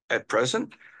 At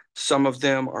present, some of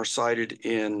them are cited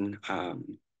in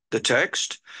the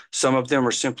text. Some of them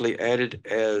are simply added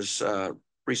as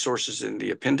resources in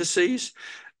the appendices.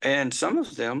 And some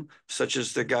of them, such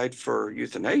as the guide for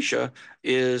euthanasia,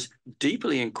 is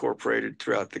deeply incorporated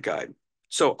throughout the guide.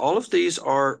 So all of these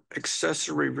are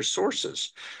accessory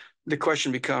resources. The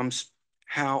question becomes,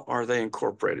 how are they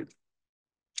incorporated?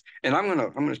 And I'm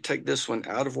gonna take this one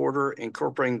out of order,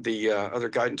 incorporating the other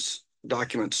guidance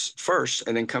documents first,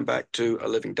 and then come back to a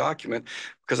living document,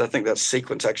 because I think that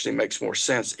sequence actually makes more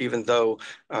sense, even though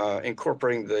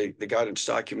incorporating the guidance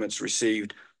documents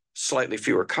received slightly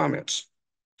fewer comments.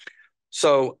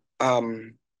 So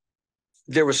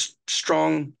there was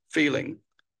strong feeling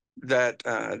that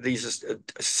these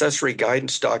accessory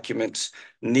guidance documents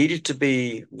needed to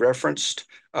be referenced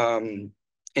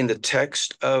in the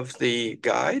text of the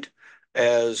guide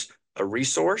as a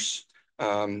resource,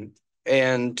 and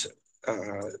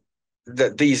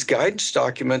that these guidance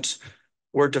documents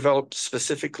were developed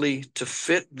specifically to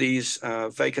fit these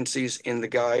vacancies in the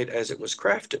guide as it was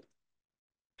crafted.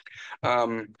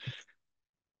 The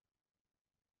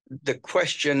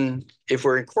question, if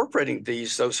we're incorporating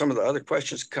these, so some of the other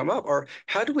questions come up are,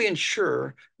 how do we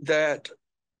ensure that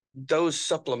those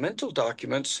supplemental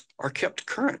documents are kept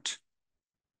current?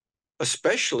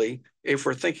 Especially if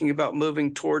we're thinking about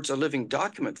moving towards a living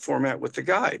document format with the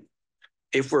guide.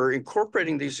 If we're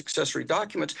incorporating these accessory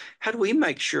documents, how do we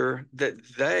make sure that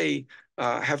they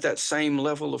have that same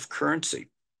level of currency?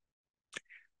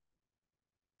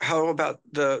 How about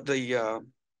the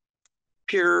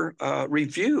peer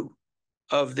review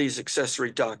of these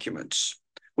accessory documents?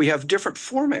 We have different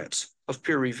formats of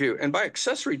peer review. And by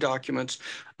accessory documents,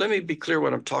 let me be clear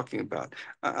what I'm talking about.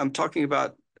 I'm talking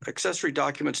about accessory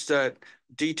documents that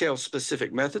detail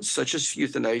specific methods, such as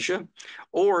euthanasia,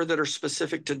 or that are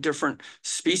specific to different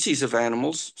species of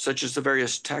animals, such as the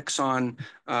various taxon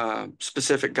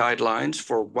specific guidelines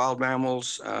for wild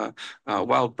mammals,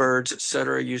 wild birds, et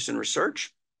cetera, used in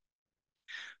research,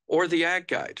 or the Ag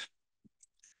Guide.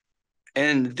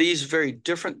 And these very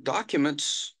different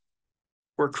documents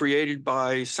were created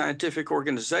by scientific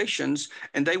organizations,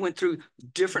 and they went through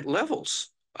different levels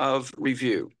of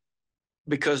review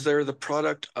because they're the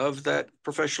product of that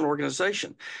professional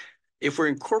organization. If we're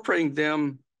incorporating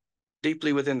them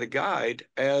deeply within the guide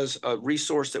as a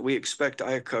resource that we expect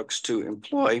IACUCs to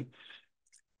employ,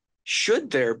 should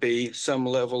there be some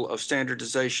level of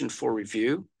standardization for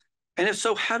review? And if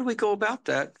so, how do we go about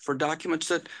that for documents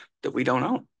that we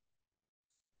don't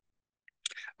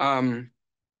own?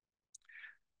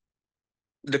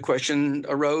 The question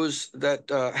arose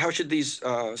that how should these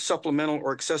supplemental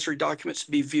or accessory documents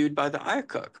be viewed by the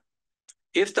IACUC?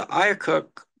 If the IACUC,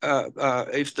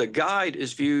 if the guide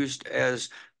is viewed as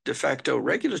de facto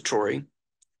regulatory,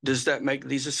 does that make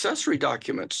these accessory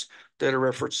documents that are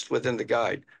referenced within the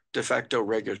guide de facto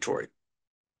regulatory?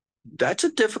 That's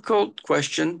a difficult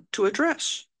question to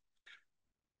address.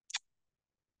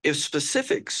 If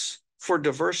specifics for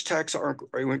diverse taxa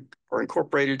are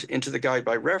incorporated into the guide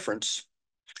by reference,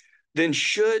 then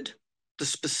should the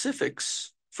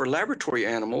specifics for laboratory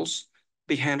animals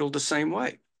be handled the same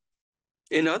way?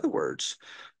 In other words,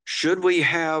 should we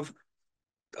have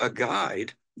a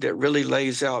guide that really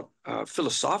lays out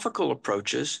philosophical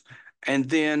approaches and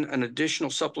then an additional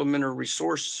supplementary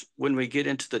resource when we get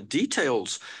into the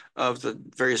details of the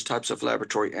various types of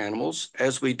laboratory animals,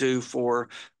 as we do for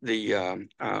the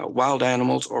wild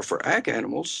animals or for ag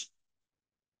animals?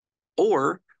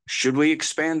 Or should we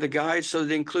expand the guide so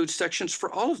that it includes sections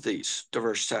for all of these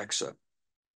diverse taxa,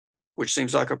 which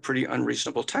seems like a pretty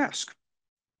unreasonable task?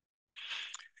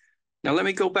 Now, let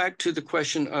me go back to the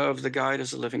question of the guide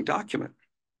as a living document.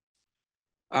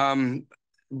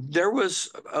 There was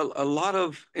a lot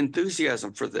of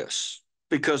enthusiasm for this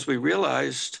because we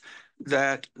realized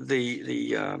that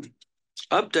the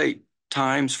update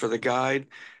times for the guide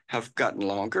have gotten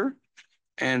longer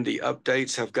and the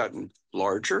updates have gotten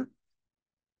larger.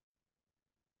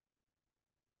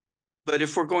 But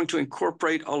if we're going to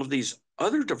incorporate all of these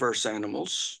other diverse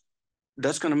animals,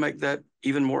 that's going to make that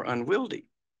even more unwieldy.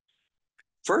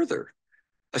 Further,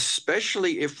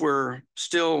 especially if we're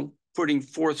still putting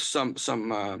forth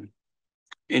some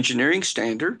engineering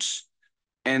standards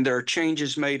and there are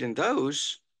changes made in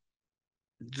those,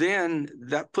 then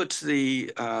that puts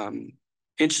the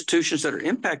institutions that are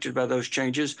impacted by those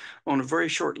changes on a very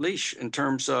short leash in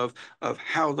terms of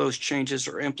how those changes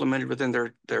are implemented within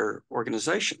their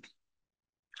organization.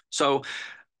 So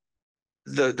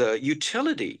the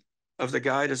utility of the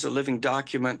guide as a living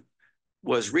document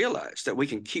was realized, that we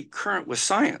can keep current with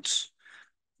science,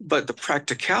 but the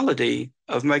practicality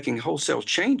of making wholesale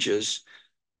changes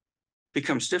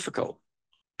becomes difficult.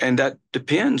 And that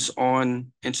depends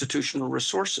on institutional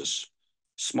resources.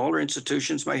 Smaller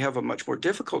institutions may have a much more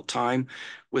difficult time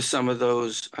with some of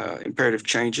those imperative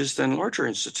changes than larger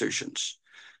institutions.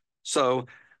 So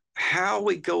how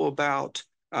we go about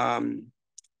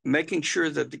making sure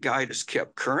that the guide is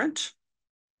kept current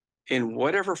in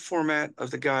whatever format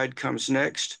of the guide comes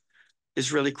next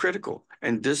is really critical.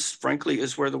 And this, frankly,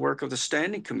 is where the work of the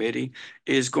Standing Committee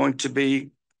is going to be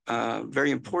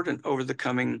very important over the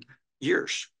coming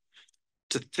years,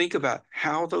 to think about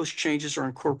how those changes are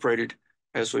incorporated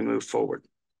as we move forward.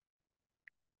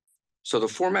 So the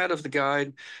format of the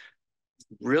guide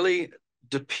really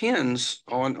depends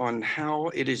on how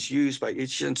it is used by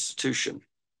each institution.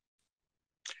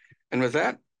 And with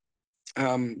that,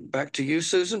 back to you,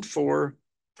 Susan, for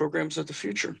programs of the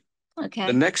future. Okay.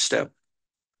 The next step.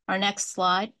 Our next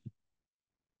slide.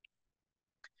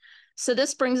 So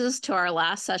this brings us to our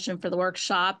last session for the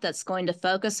workshop that's going to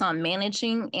focus on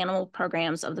managing animal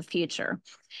programs of the future.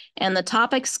 And the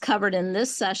topics covered in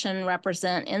this session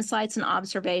represent insights and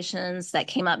observations that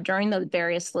came up during the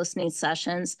various listening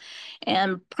sessions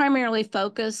and primarily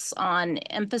focus on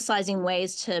emphasizing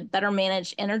ways to better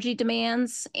manage energy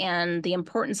demands and the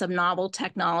importance of novel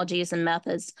technologies and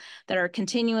methods that are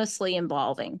continuously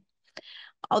evolving.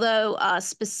 Although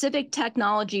specific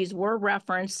technologies were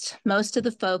referenced, most of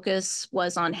the focus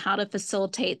was on how to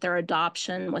facilitate their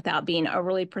adoption without being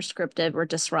overly prescriptive or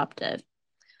disruptive.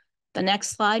 The next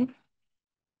slide.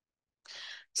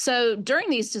 So during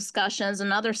these discussions,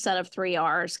 another set of 3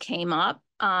 Rs came up.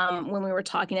 when we were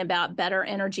talking about better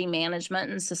energy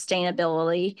management and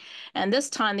sustainability. And this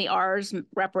time the R's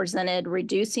represented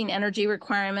reducing energy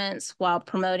requirements while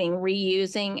promoting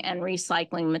reusing and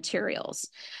recycling materials.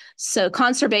 So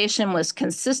conservation was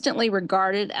consistently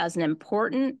regarded as an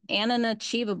important and an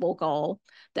achievable goal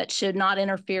that should not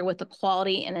interfere with the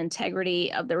quality and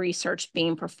integrity of the research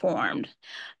being performed.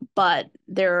 But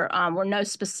there were no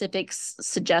specific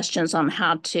suggestions on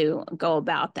how to go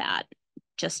about that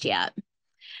just yet.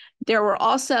 There were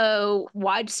also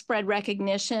widespread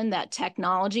recognition that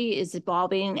technology is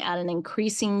evolving at an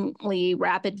increasingly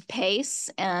rapid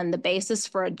pace, and the basis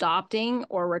for adopting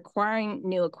or requiring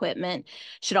new equipment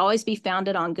should always be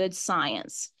founded on good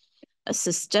science. A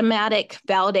systematic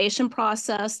validation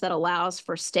process that allows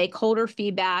for stakeholder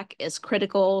feedback is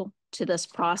critical to this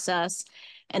process,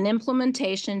 and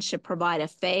implementation should provide a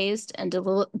phased and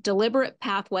deliberate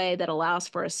pathway that allows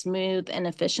for a smooth and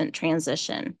efficient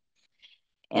transition.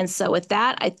 And so with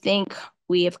that, I think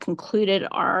we have concluded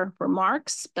our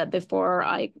remarks. But before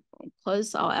I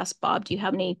close, I'll ask Bob, do you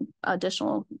have any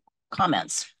additional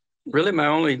comments? Really, my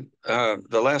only,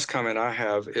 the last comment I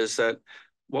have is that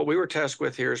what we were tasked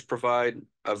with here is provide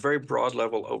a very broad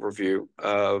level overview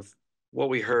of what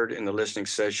we heard in the listening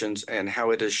sessions and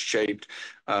how it has shaped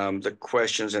the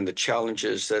questions and the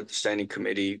challenges that the Standing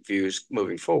Committee views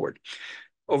moving forward.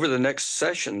 Over the next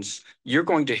sessions, you're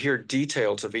going to hear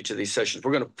details of each of these sessions.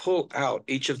 We're going to pull out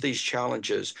each of these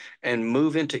challenges and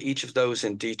move into each of those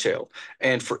in detail.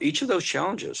 And for each of those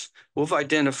challenges, we've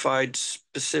identified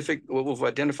speakers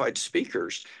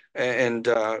and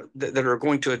that are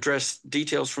going to address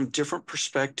details from different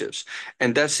perspectives.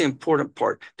 And that's the important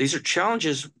part. These are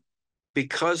challenges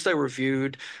because they were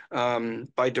viewed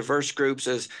by diverse groups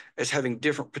as having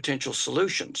different potential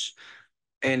solutions.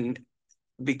 And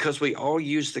because we all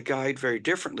use the guide very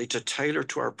differently to tailor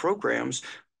to our programs,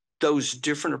 those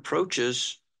different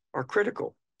approaches are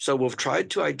critical. So we've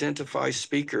tried to identify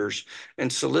speakers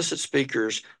and solicit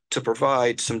speakers to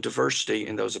provide some diversity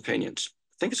in those opinions.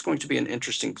 I think it's going to be an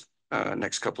interesting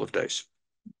next couple of days.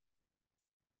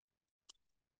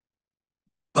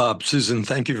 Susan,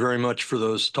 thank you very much for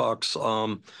those talks.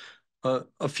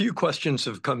 A few questions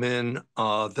have come in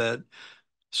that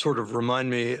sort of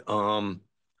remind me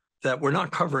that we're not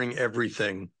covering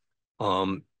everything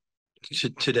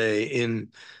today in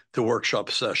the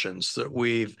workshop sessions. That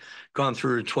we've gone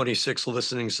through 26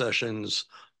 listening sessions.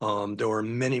 There were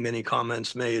many, many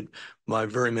comments made by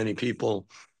very many people.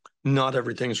 Not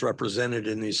everything's represented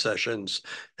in these sessions.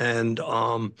 And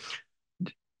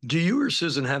do you or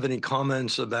Susan have any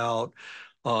comments about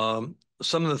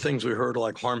some of the things we heard,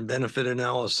 like harm-benefit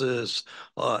analysis,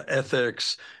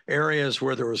 ethics, areas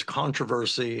where there was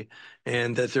controversy,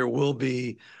 and that there will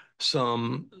be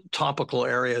some topical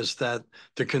areas that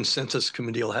the consensus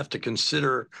committee will have to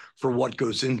consider for what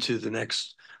goes into the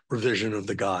next revision of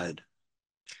the guide?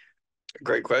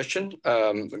 Great question.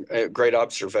 Great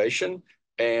observation.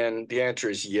 And the answer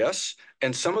is yes.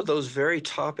 And some of those very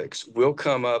topics will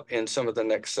come up in some of the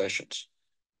next sessions.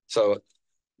 So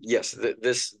yes,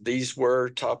 these were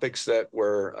topics that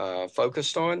were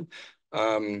focused on.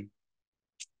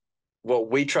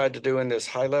 What we tried to do in this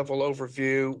high-level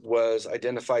overview was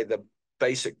identify the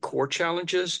basic core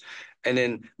challenges, and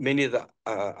then many of the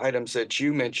items that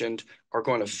you mentioned are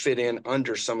going to fit in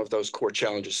under some of those core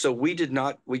challenges. So we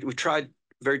tried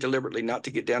very deliberately not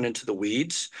to get down into the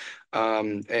weeds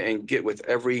and get with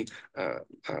every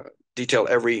detail,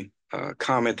 every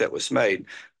comment that was made,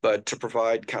 but to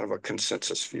provide kind of a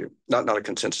consensus view, not a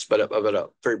consensus, but a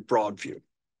very broad view.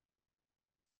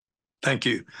 Thank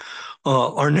you.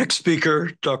 Our next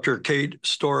speaker, Dr. Kate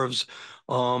Storves,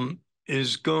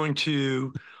 is going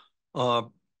to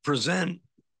present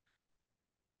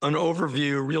an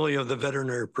overview really of the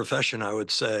veterinary profession, I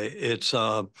would say. It's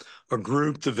a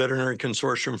group, the Veterinary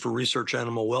Consortium for Research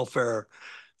Animal Welfare,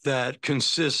 that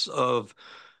consists of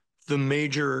the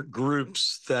major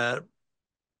groups that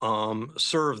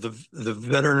serve the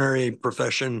veterinary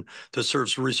profession that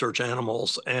serves research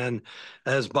animals. And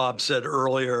as Bob said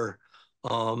earlier,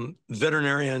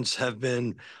 veterinarians have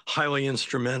been highly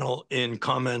instrumental in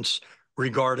comments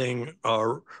regarding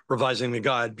revising the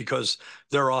guide, because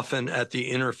they're often at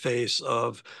the interface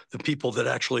of the people that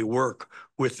actually work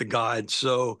with the guide.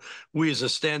 So we as a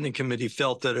standing committee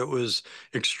felt that it was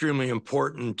extremely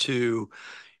important to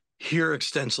hear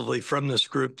extensively from this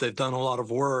group. They've done a lot of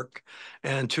work,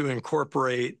 and to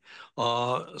incorporate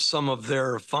some of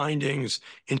their findings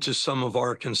into some of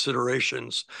our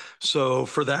considerations. So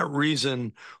for that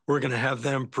reason, we're going to have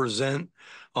them present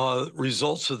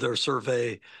results of their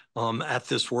survey at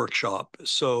this workshop.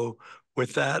 So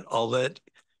with that, I'll let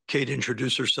Kate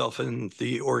introduce herself and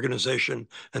the organization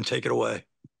and take it away.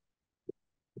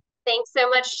 Thanks so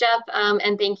much, Jeff,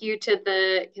 and thank you to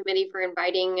the committee for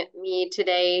inviting me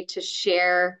today to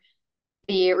share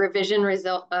the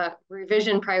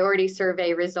revision priority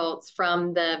survey results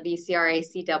from the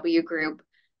VCRACW group.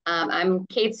 I'm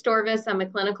Kate Storvis. I'm a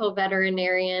clinical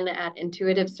veterinarian at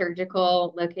Intuitive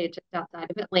Surgical, located just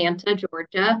outside of Atlanta,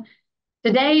 Georgia.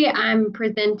 Today, I'm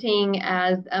presenting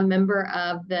as a member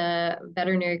of the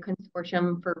Veterinary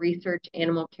Consortium for Research,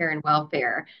 Animal Care, and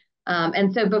Welfare.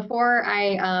 And so before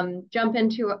I jump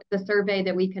into the survey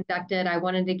that we conducted, I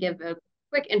wanted to give a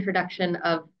quick introduction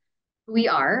of who we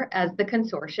are as the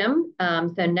consortium.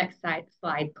 So next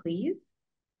slide, please.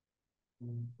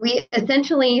 We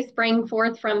essentially sprang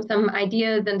forth from some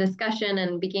ideas and discussion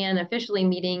and began officially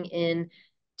meeting in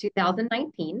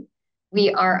 2019.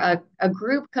 We are a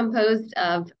group composed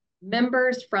of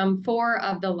members from 4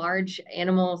 of the large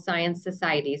animal science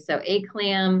societies, so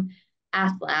ACLAM,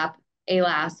 ASLAP,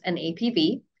 ALAS, and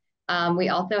APV. We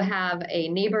also have a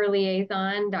neighbor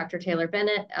liaison, Dr. Taylor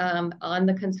Bennett, on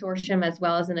the consortium, as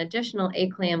well as an additional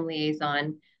ACLAM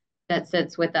liaison that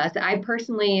sits with us. I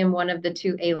personally am one of the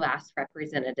 2 ALAS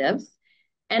representatives.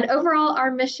 And overall,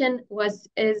 our mission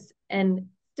is and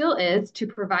still is to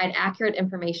provide accurate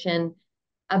information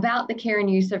about the care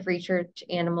and use of research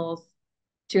animals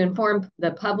to inform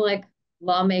the public,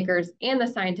 lawmakers, and the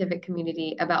scientific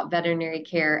community about veterinary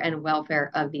care and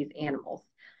welfare of these animals.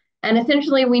 And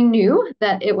essentially, we knew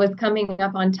that it was coming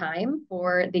up on time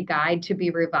for the guide to be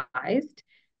revised.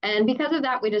 And because of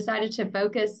that, we decided to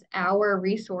focus our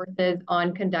resources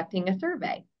on conducting a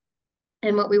survey.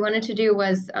 And what we wanted to do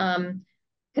was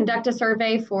conduct a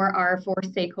survey for our 4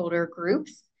 stakeholder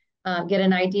groups, get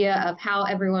an idea of how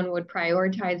everyone would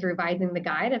prioritize revising the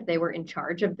guide if they were in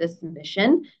charge of this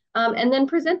mission, and then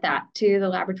present that to the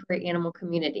laboratory animal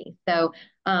community. So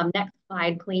next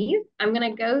slide, please. I'm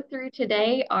going to go through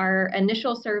today our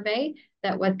initial survey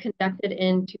that was conducted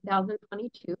in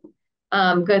 2022,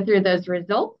 go through those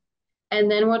results,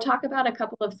 and then we'll talk about a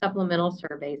couple of supplemental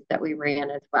surveys that we ran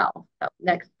as well. So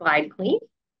next slide, please.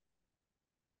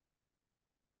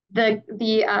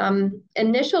 The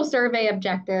initial survey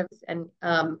objectives, and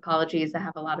apologies, I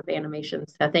have a lot of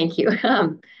animations, so thank you.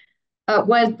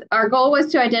 Our goal was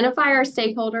to identify our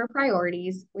stakeholder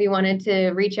priorities. We wanted to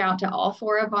reach out to all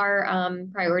 4 of our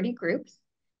priority groups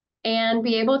and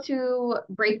be able to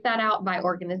break that out by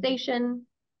organization,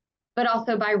 but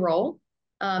also by role.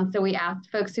 So we asked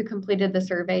folks who completed the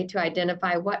survey to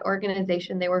identify what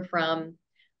organization they were from,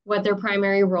 what their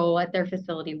primary role at their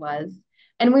facility was.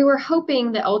 And we were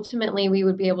hoping that ultimately we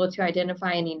would be able to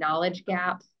identify any knowledge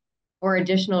gaps or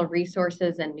additional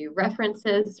resources and new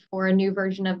references for a new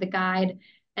version of the guide.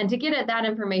 And to get at that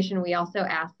information, we also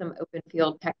asked some open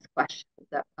field text questions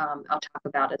that I'll talk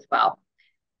about as well.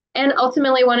 And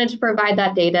ultimately wanted to provide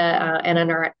that data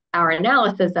and our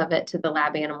analysis of it to the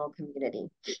lab animal community.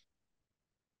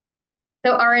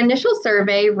 So our initial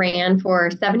survey ran for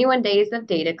 71 days of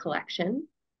data collection.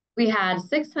 We had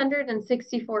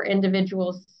 664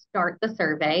 individuals start the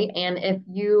survey. And if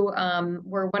you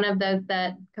were one of those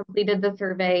that completed the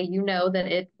survey, you know that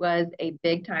it was a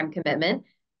big time commitment.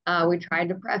 We tried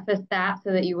to preface that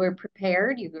so that you were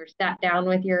prepared. You were sat down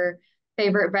with your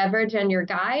favorite beverage and your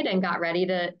guide and got ready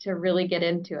to really get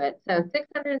into it. So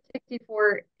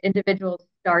 664 individuals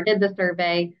started the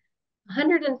survey.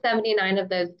 179 of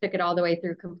those took it all the way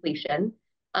through completion.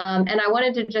 And I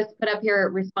wanted to just put up here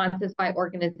responses by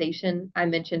organization. I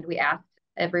mentioned we asked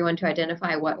everyone to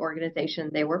identify what organization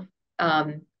they were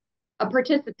a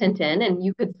participant in, and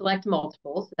you could select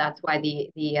multiple. So that's why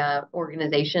the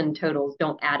organization totals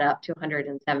don't add up to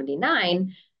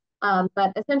 179.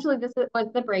 But essentially, this was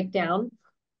the breakdown.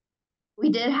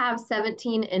 We did have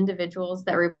 17 individuals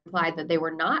that replied that they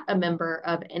were not a member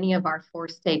of any of our 4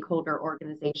 stakeholder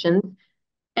organizations.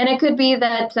 And it could be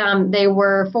that they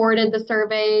were forwarded the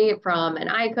survey from an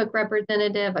iCook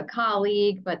representative, a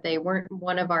colleague, but they weren't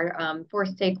one of our 4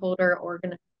 stakeholder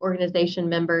organization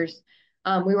members.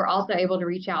 We were also able to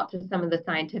reach out to some of the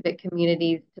scientific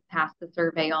communities to pass the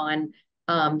survey on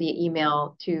via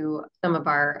email to some of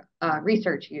our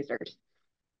research users.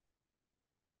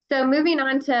 So moving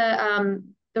on to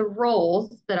the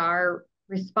roles that our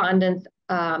respondents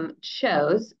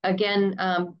chose. Again,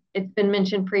 it's been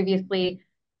mentioned previously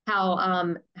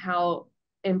how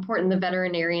important the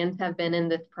veterinarians have been in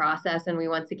this process. And we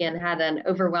once again had an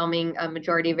overwhelming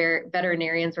majority of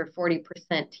veterinarians, or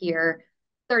 40% here,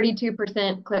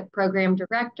 32% click program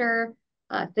director,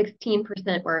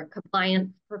 16% were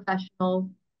compliance professionals.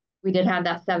 We did have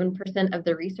that 7% of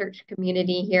the research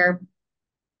community here.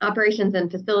 Operations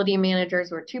and facility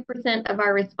managers were 2% of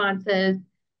our responses.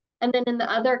 And then in the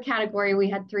other category, we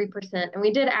had 3%. And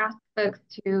we did ask folks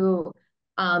to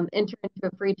enter into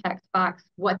a free text box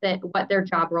what their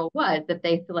job role was if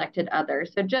they selected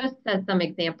others. So just as some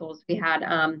examples, we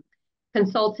had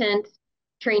consultant,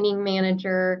 training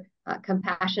manager,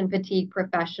 compassion fatigue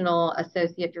professional,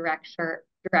 associate director,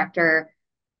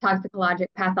 toxicologic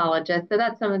pathologist. So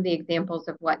that's some of the examples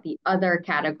of what the other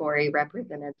category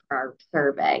represented for our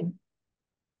survey.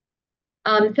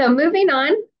 So moving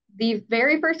on, the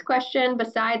very first question,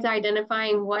 besides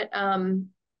identifying what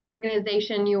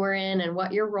organization you were in and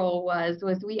what your role was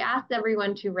we asked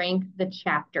everyone to rank the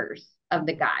chapters of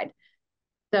the guide.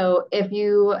 So if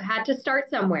you had to start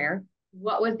somewhere,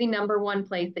 what was the #1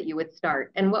 place that you would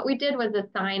start? And what we did was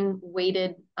assign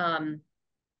weighted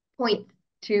points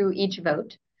to each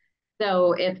vote.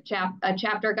 So if a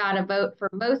chapter got a vote for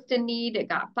most in need, it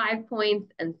got 5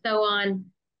 points and so on.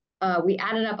 We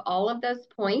added up all of those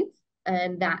points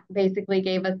and that basically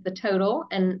gave us the total,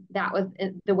 and that was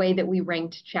the way that we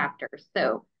ranked chapters.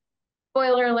 So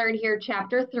spoiler alert here,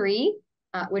 chapter 3,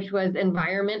 which was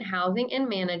environment, housing, and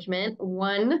management,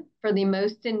 won for the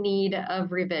most in need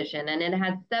of revision, and it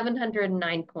had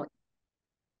 709 points.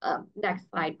 Next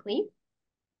slide, please.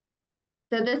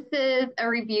 So this is a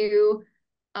review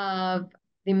of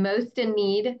the most in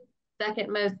need,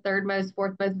 second most, third most,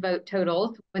 fourth most vote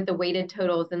totals with the weighted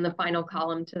totals in the final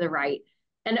column to the right.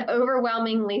 And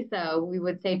overwhelmingly so, we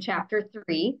would say chapter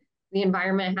 3, the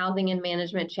environment, housing, and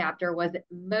management chapter was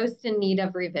most in need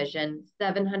of revision,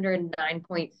 709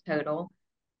 points total.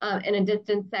 In a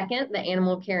distant second, the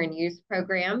animal care and use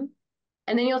program.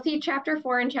 And then you'll see chapter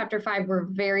 4 and chapter 5 were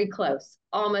very close,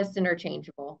 almost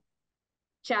interchangeable.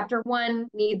 Chapter 1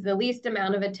 needs the least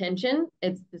amount of attention.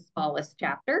 It's the smallest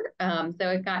chapter. So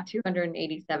it got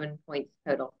 287 points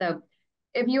total. So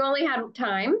if you only had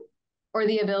time or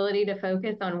the ability to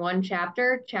focus on one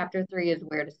chapter, chapter 3 is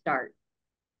where to start.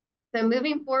 So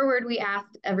moving forward, we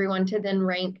asked everyone to then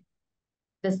rank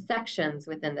the sections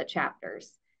within the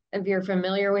chapters. If you're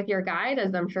familiar with your guide,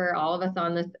 as I'm sure all of us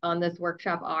on this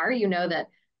workshop are, you know that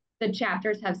the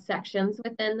chapters have sections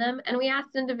within them, and we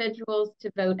asked individuals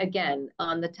to vote again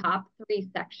on the top 3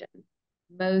 sections,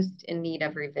 most in need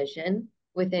of revision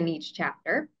within each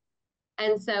chapter.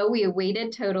 And so we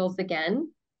weighted totals again,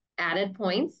 added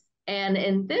points, and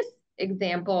in this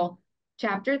example,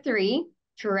 chapter 3,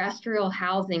 terrestrial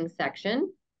housing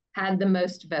section, had the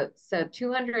most votes, so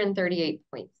 238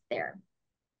 points there.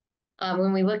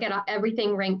 When we look at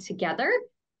everything ranked together,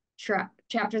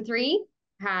 chapter 3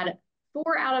 had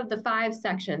 4 out of the 5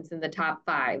 sections in the top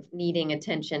 5 needing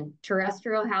attention.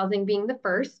 Terrestrial housing being the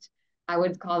first. I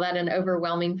would call that an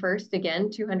overwhelming first, again,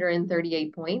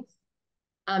 238 points.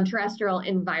 Terrestrial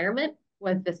environment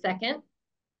was the second.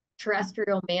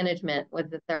 Terrestrial management was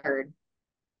the third.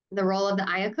 The role of the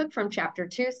IACUC from chapter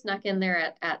 2 snuck in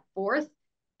there at 4th,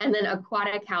 and then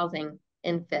aquatic housing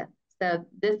in 5th. So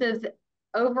this is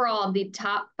overall the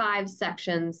top 5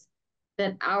 sections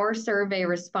that our survey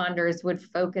responders would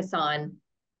focus on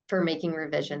for making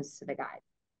revisions to the guide.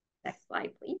 Next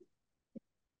slide, please.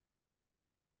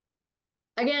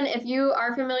 Again, if you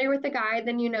are familiar with the guide,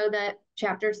 then you know that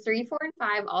chapters 3, 4, and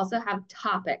 5 also have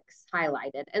topics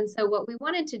highlighted. And so what we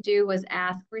wanted to do was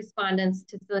ask respondents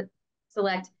to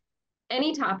select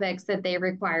any topics that they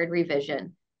required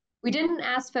revision. We didn't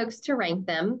ask folks to rank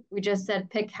them. We just said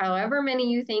pick however many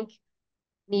you think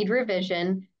need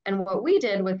revision. And what we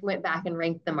did was went back and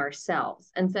ranked them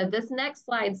ourselves. And so this next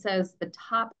slide says the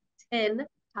top 10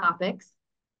 topics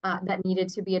that needed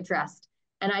to be addressed.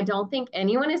 And I don't think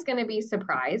anyone is going to be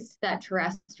surprised that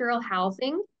terrestrial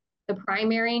housing, the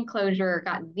primary enclosure,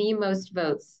 got the most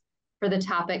votes for the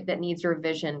topic that needs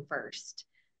revision first.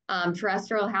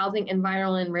 Terrestrial housing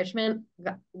environmental enrichment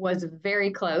was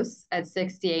very close at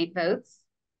 68 votes.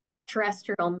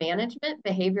 Terrestrial management,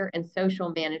 behavior, and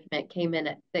social management came in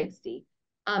at 60.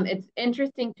 It's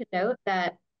interesting to note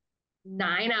that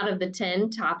 9 out of the 10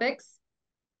 topics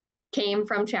came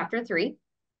from chapter 3.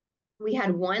 We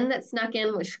had 1 that snuck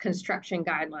in, which construction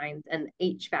guidelines and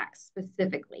HVAC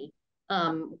specifically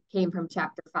came from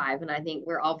chapter 5. And I think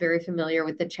we're all very familiar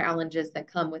with the challenges that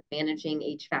come with managing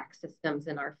HVAC systems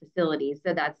in our facilities.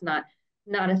 So that's not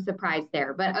a surprise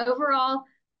there. But overall,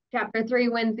 chapter 3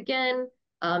 wins again,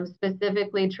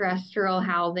 specifically terrestrial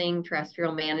housing,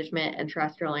 terrestrial management, and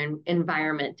terrestrial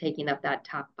environment taking up that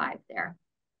top 5 there.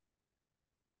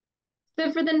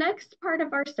 So for the next part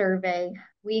of our survey,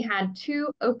 we had 2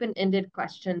 open-ended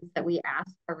questions that we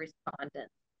asked our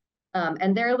respondents.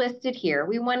 And they're listed here.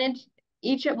 We wanted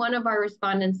each one of our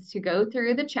respondents to go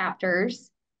through the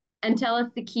chapters and tell us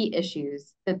the key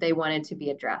issues that they wanted to be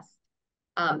addressed.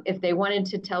 If they wanted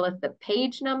to tell us the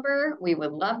page number, we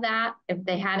would love that. If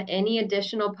they had any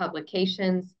additional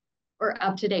publications or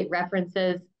up-to-date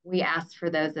references, we asked for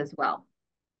those as well.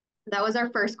 That was our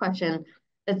first question.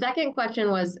 The second question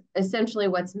was essentially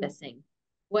what's missing.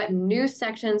 What new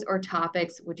sections or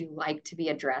topics would you like to be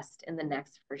addressed in the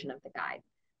next version of the guide?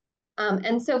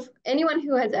 And so anyone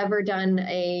who has ever done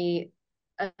a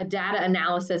data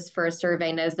analysis for a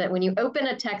survey knows that when you open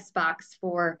a text box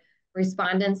for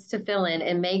respondents to fill in,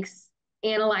 it makes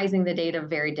analyzing the data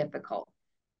very difficult.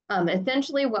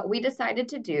 Essentially, what we decided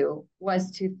to do was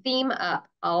to theme up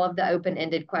all of the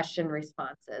open-ended question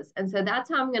responses. And so that's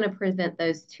how I'm going to present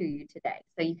those to you today.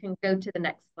 So you can go to the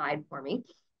next slide for me.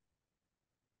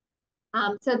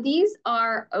 So these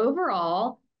are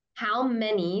overall how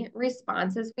many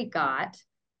responses we got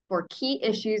for key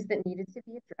issues that needed to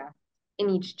be addressed in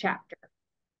each chapter.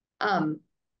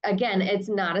 Again, it's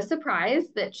not a surprise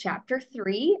that chapter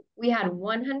 3, we had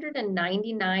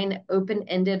 199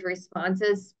 open-ended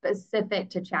responses specific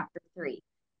to chapter 3.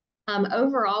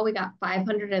 Overall, we got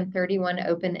 531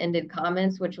 open-ended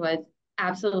comments, which was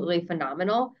absolutely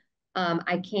phenomenal.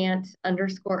 I can't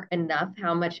underscore enough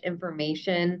how much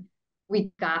information we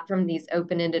got from these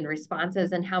open-ended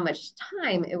responses and how much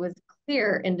time it was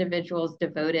clear individuals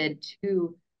devoted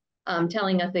to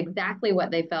telling us exactly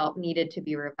what they felt needed to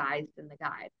be revised in the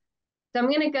guide. So I'm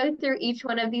going to go through each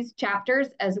one of these chapters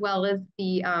as well as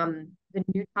the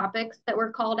new topics that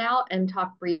were called out and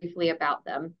talk briefly about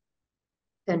them.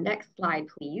 So next slide,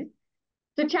 please.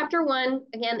 So chapter 1,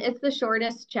 again, it's the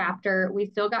shortest chapter. We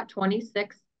still got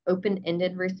 26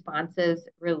 open-ended responses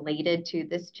related to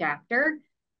this chapter.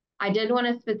 I did want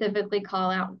to specifically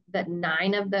call out that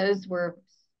 9 of those were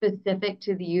specific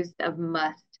to the use of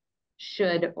must,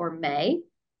 should, or may.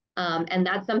 And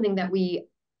that's something that we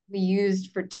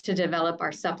used to develop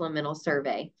our supplemental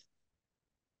survey.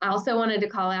 I also wanted to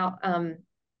call out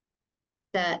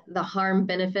that the harm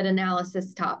benefit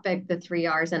analysis topic, the 3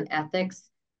 R's and ethics,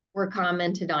 were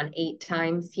commented on 8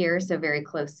 times here, so very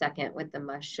close second with the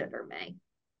must, should, or may.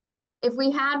 If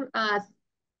we had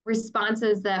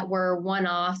responses that were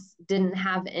one-offs, didn't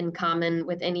have in common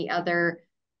with any other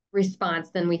response,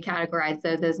 then we categorize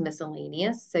those as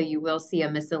miscellaneous. So you will see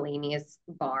a miscellaneous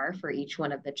bar for each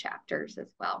one of the chapters as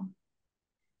well.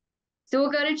 So we'll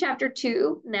go to chapter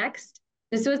 2 next.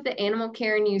 This was the animal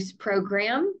care and use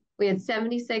program. We had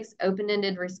 76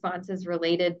 open-ended responses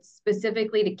related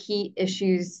specifically to key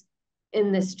issues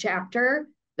in this chapter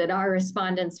that our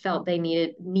respondents felt they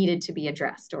needed to be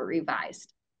addressed or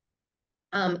revised.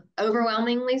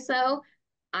 Overwhelmingly so,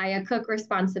 IA Cook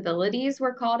responsibilities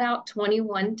were called out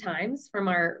 21 times from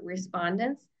our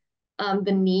respondents.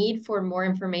 The need for more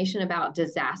information about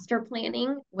disaster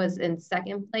planning was in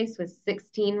second place with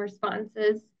 16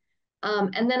 responses.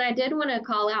 And then I did want to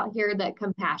call out here that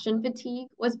compassion fatigue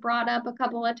was brought up a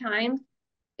couple of times.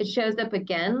 It shows up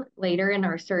again later in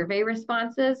our survey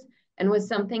responses and was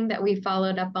something that we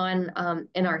followed up on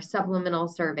in our supplemental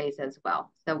surveys as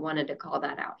well. So wanted to call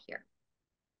that out here.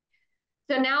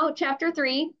 So now chapter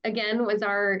 3, again, was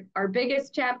our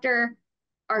biggest chapter,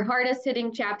 our hardest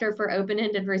hitting chapter for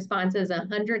open-ended responses,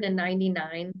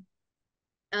 199.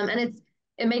 And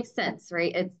it makes sense,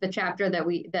 right? It's the chapter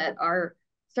that our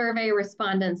survey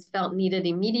respondents felt needed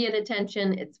immediate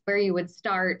attention. It's where you would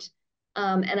start.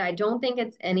 And I don't think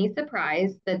it's any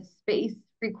surprise that space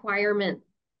requirement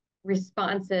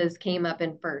responses came up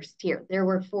in first here. There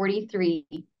were 43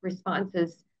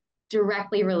 responses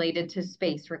directly related to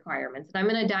space requirements. And I'm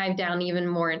going to dive down even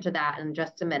more into that in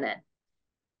just a minute.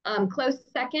 Close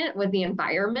second was the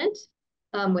environment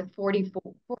with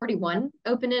 41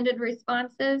 open-ended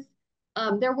responses.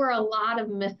 There were a lot of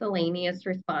miscellaneous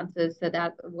responses, so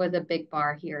that was a big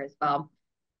bar here as well.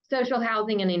 Social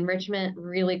housing and enrichment,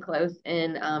 really close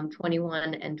in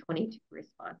 21 and 22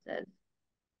 responses.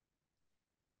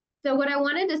 So what I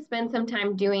wanted to spend some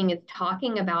time doing is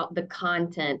talking about the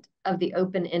content of the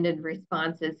open-ended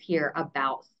responses here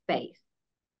about space.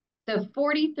 So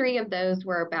 43 of those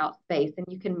were about space, and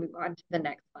you can move on to the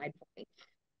next slide for me.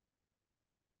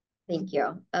 Thank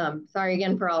you. Sorry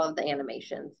again for all of the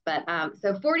animations, but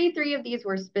so 43 of these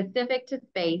were specific to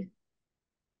space.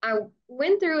 I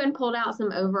went through and pulled out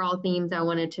some overall themes I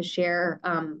wanted to share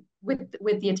with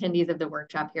the attendees of the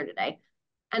workshop here today.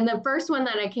 And the first one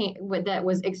that I came with that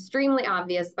was extremely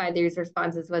obvious by these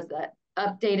responses was that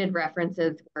updated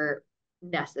references were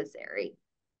necessary.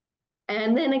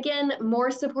 And then again, more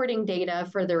supporting data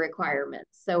for the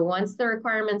requirements. So once the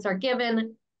requirements are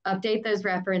given, update those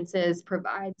references,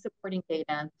 provide supporting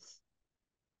data.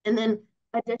 And then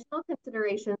additional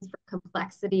considerations for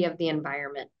complexity of the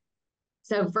environment.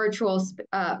 So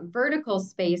vertical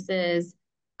spaces,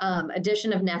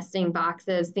 addition of nesting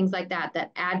boxes, things like that,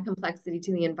 that add complexity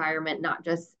to the environment, not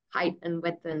just height and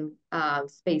width and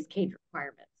space cage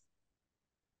requirements.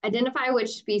 Identify which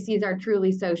species are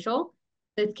truly social.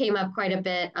 This came up quite a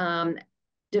bit,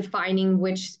 defining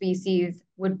which species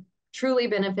would truly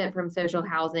benefit from social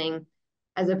housing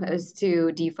as opposed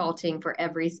to defaulting for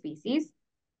every species.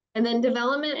 And then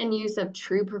development and use of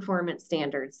true performance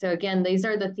standards. So again, these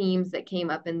are the themes that came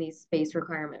up in these space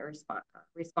requirement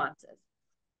responses.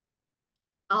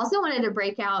 I also wanted to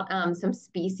break out some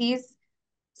species.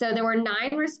 So there were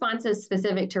 9 responses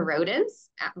specific to rodents,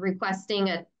 requesting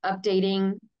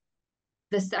updating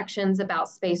the sections about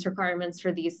space requirements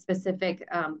for these specific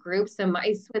groups. So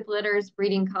mice with litters,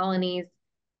 breeding colonies,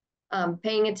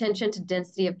 paying attention to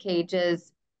density of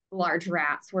cages, large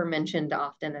rats were mentioned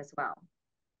often as well.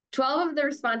 12 of the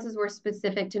responses were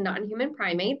specific to non-human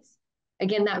primates.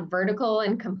 Again, that vertical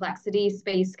and complexity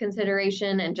space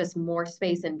consideration and just more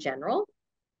space in general.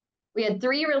 We had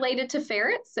 3 related to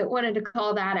ferrets, so wanted to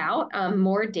call that out.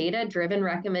 More data-driven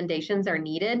recommendations are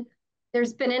needed.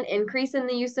 There's been an increase in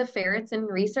the use of ferrets in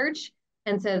research,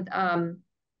 and so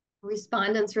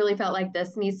respondents really felt like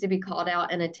this needs to be called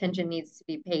out and attention needs to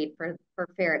be paid for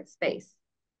ferret space.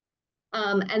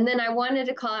 And then I wanted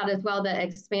to call out as well that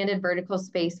expanded vertical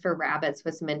space for rabbits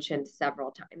was mentioned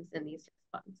several times in these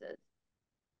responses.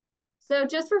 So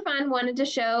just for fun, wanted to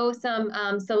show some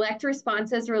select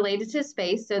responses related to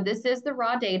space. So this is the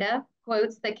raw data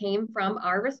quotes that came from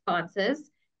our responses.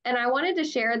 And I wanted to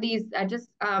share these, I just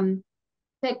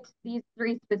picked these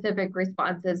 3 specific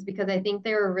responses because I think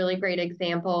they're a really great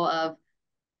example of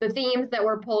the themes that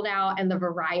were pulled out and the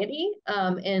variety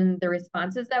in the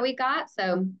responses that we got.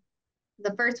 So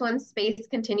the first one, space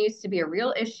continues to be a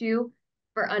real issue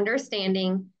for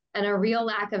understanding and a real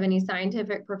lack of any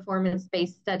scientific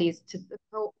performance-based studies to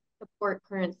support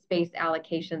current space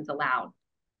allocations allowed.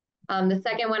 The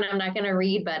second one I'm not going to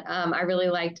read, but I really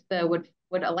liked the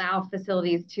would allow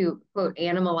facilities to, quote,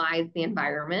 animalize the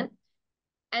environment.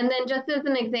 And then just as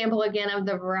an example, again, of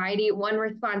the variety, one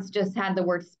response just had the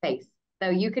word space. So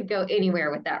you could go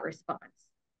anywhere with that response.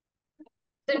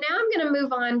 So now I'm going to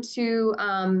move on to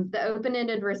the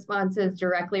open-ended responses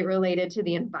directly related to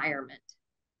the environment.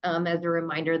 As a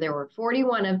reminder, there were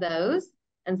 41 of those.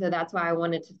 And so that's why I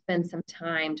wanted to spend some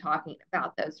time talking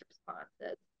about those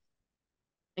responses.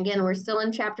 Again, we're still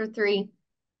in chapter 3.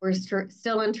 We're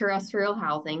still in terrestrial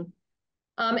housing.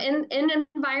 In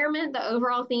environment, the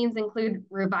overall themes include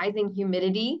revising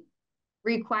humidity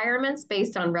requirements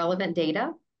based on relevant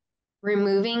data,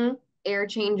 removing air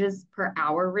changes per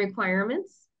hour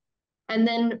requirements, and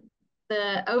then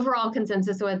the overall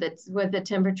consensus with the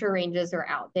temperature ranges are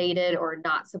outdated or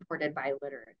not supported by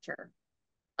literature.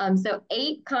 So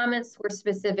 8 comments were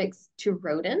specific to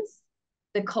rodents,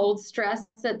 the cold stress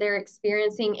that they're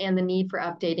experiencing and the need for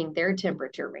updating their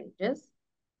temperature ranges.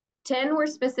 10 were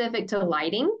specific to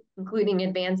lighting, including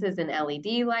advances in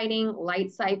LED lighting,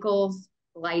 light cycles,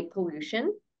 light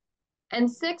pollution. And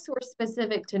 6 were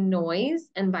specific to noise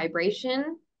and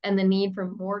vibration and the need for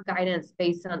more guidance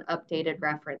based on updated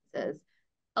references.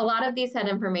 A lot of these had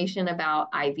information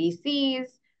about IVCs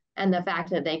and the fact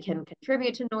that they can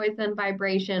contribute to noise and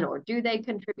vibration, or do they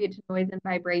contribute to noise and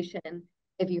vibration?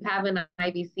 If you have an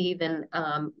IVC, then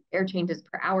air changes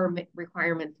per hour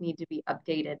requirements need to be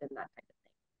updated and that type of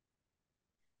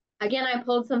thing. Again, I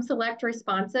pulled some select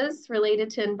responses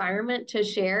related to environment to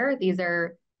share. These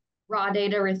are raw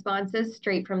data responses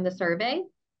straight from the survey.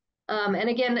 And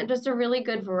again, just a really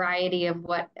good variety of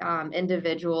what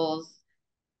individuals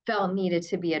felt needed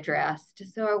to be addressed.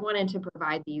 So I wanted to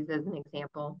provide these as an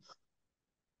example.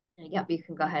 And yep, you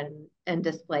can go ahead and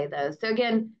display those. So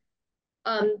again,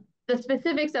 the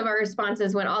specifics of our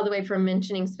responses went all the way from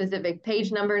mentioning specific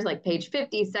page numbers like page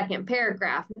 50, second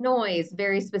paragraph, noise,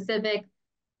 very specific,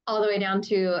 all the way down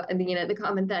to the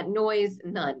comment that noise,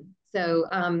 none. So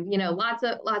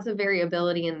lots of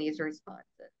variability in these responses.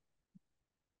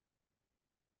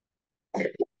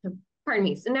 Pardon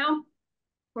me. So now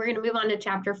we're going to move on to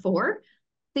chapter 4,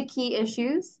 the key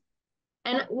issues.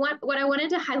 And what I wanted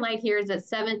to highlight here is that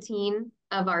 17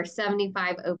 of our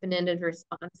 75 open-ended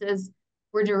responses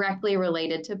were directly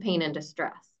related to pain and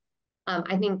distress.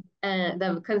 I think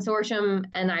the consortium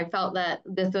and I felt that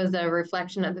this was a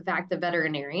reflection of the fact that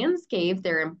veterinarians gave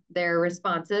their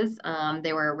responses.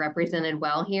 They were represented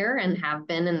well here and have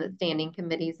been in the standing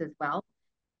committees as well.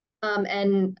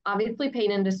 And obviously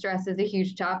pain and distress is a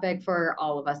huge topic for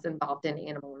all of us involved in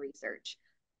animal research.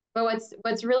 But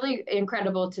what's really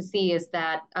incredible to see is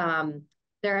that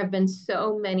there have been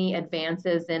so many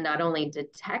advances in not only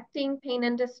detecting pain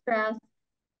and distress,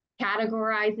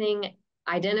 categorizing,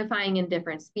 identifying in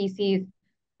different species,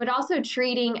 but also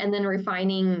treating and then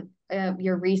refining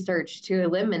your research to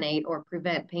eliminate or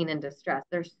prevent pain and distress.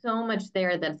 There's so much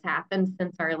there that's happened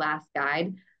since our last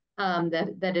guide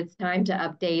that it's time to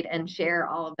update and share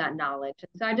all of that knowledge.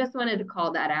 And so I just wanted to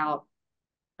call that out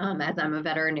as I'm a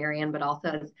veterinarian, but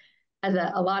also as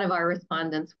a lot of our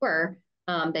respondents were.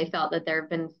 They felt that there have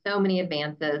been so many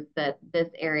advances that this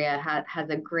area has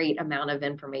a great amount of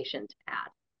information to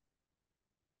add.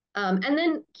 And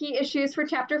then key issues for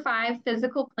Chapter 5,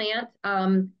 physical plant.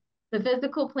 The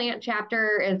physical plant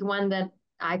chapter is one that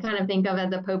I kind of think of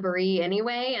as a potpourri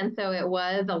anyway. And so it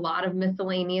was a lot of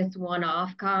miscellaneous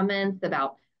one-off comments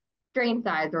about strain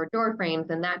size or door frames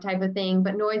and that type of thing.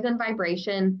 But noise and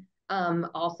vibration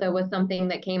also was something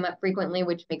that came up frequently,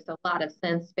 which makes a lot of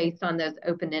sense based on those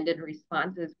open-ended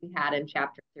responses we had in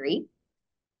Chapter 3.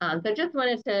 So just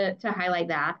wanted to highlight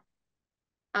that.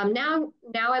 Now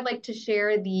I'd like to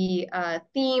share the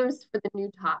themes for the new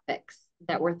topics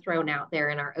that were thrown out there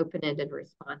in our open-ended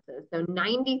responses. So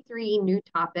 93 new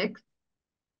topics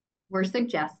were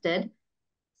suggested.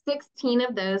 16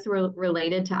 of those were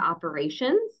related to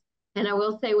operations. And I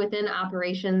will say within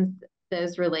operations,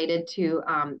 those related to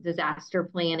disaster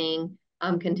planning,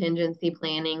 contingency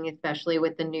planning, especially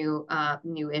with the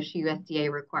new-ish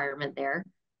USDA requirement there.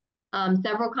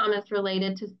 Several comments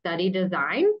related to study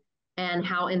design and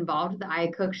how involved the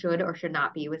IACUC should or should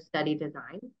not be with study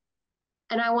design.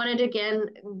 And I wanted to, again,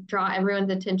 draw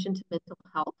everyone's attention to mental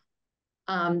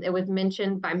health. It was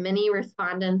mentioned by many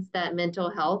respondents that mental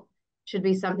health should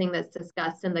be something that's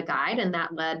discussed in the guide, and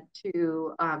that led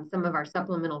to some of our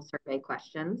supplemental survey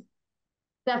questions.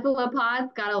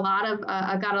 Cephalopods got a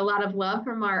lot of love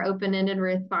from our open-ended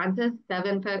responses.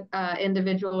 7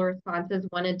 individual responses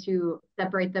wanted to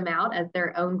separate them out as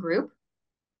their own group.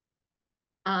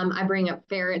 I bring up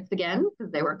ferrets again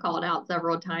because they were called out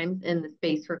several times in the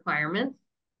space requirements.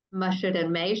 Mushet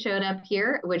and May showed up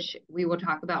here, which we will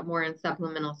talk about more in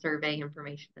supplemental survey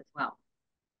information as well.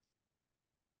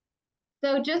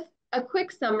 So just a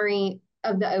quick summary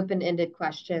of the open-ended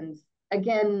questions.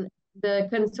 Again, the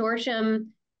consortium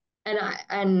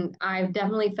and I've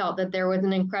definitely felt that there was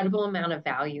an incredible amount of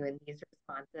value in these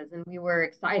responses, and we were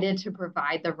excited to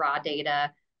provide the raw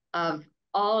data of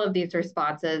all of these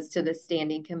responses to the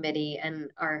standing committee and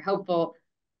are hopeful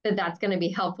that that's going to be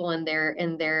helpful in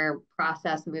their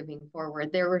process moving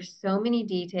forward. There were so many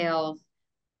details.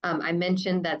 I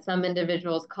mentioned that some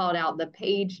individuals called out the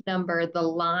page number, the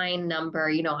line number,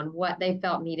 on what they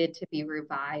felt needed to be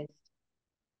revised.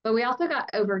 But we also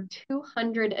got over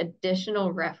 200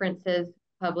 additional references,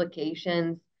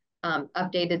 publications,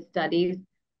 updated studies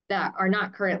that are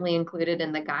not currently included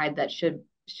in the guide that should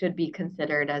be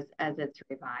considered as it's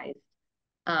revised.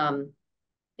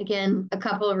 Again, a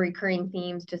couple of recurring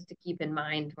themes just to keep in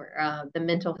mind were the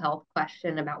mental health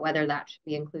question about whether that should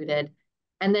be included,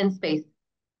 and then space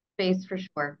for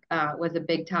sure was a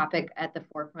big topic at the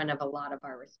forefront of a lot of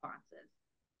our responses.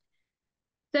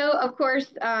 So of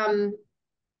course,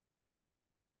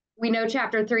 we know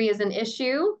Chapter 3 is an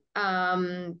issue.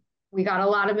 We got a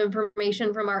lot of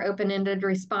information from our open-ended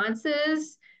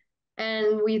responses,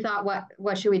 and we thought,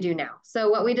 what should we do now? So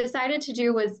what we decided to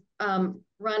do was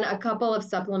run a couple of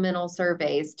supplemental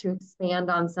surveys to expand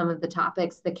on some of the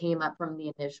topics that came up from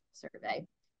the initial survey.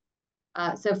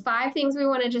 So 5 things we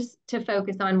wanted just to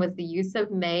focus on was the use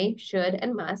of may, should,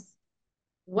 and must.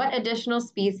 What additional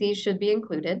species should be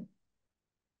included?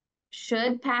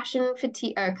 Should compassion,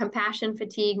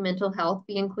 fatigue, mental health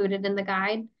be included in the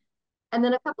guide? And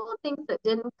then a couple of things that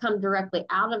didn't come directly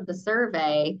out of the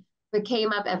survey, but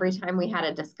came up every time we had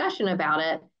a discussion about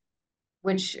it,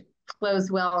 which flows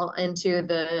well into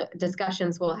the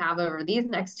discussions we'll have over these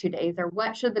next 2 days, are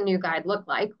what should the new guide look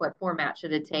like? What format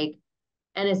should it take?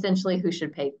 And essentially who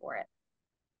should pay for it?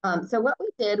 So what we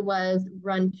did was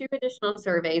run 2 additional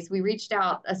surveys. We reached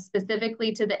out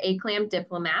specifically to the ACLAM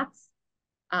diplomats.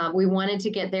 We wanted to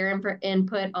get their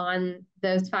input on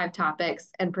those 5 topics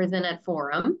and present at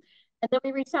forum. And then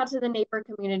we reached out to the neighbor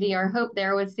community. Our hope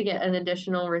there was to get an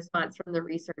additional response from the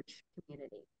research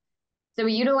community. So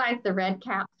we utilized the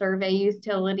REDCap survey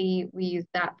utility. We used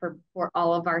that for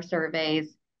all of our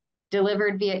surveys,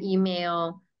 delivered via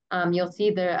email. You'll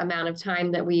see the amount of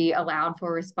time that we allowed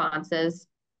for responses.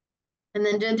 And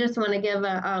then just want to give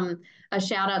a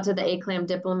shout out to the ACLAM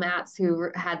diplomats who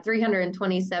had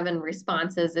 327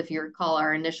 responses. If you recall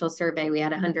our initial survey, we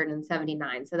had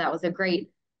 179. So that was a great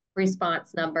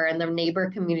response number. And the neighbor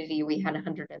community, we had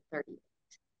 130.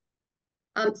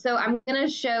 So I'm going to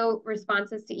show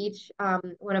responses to each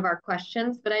one of our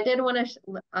questions, but I did want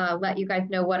to let you guys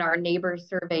know what our neighbor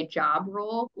survey job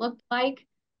role looked like.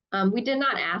 We did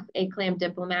not ask ACLAM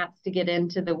diplomats to get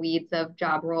into the weeds of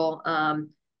job role,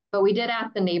 but we did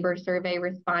ask the neighbor survey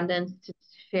respondents to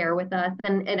share with us,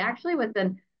 and it actually was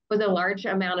a large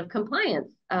amount of compliance.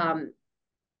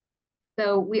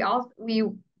 So we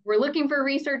were looking for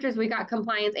researchers. We got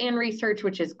compliance and research,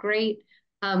 which is great.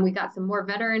 We got some more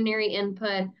veterinary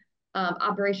input,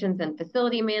 operations and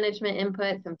facility management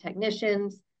input, some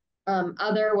technicians.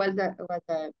 Other was a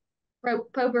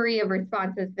potpourri of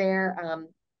responses there.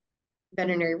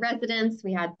 Veterinary residents.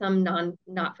 We had some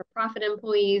not-for-profit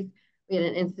employees. We had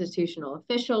an institutional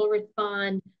official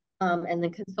respond, and the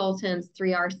consultants,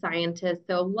 3R scientists.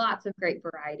 So lots of great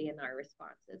variety in our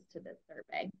responses to this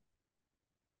survey.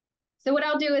 So what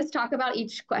I'll do is talk about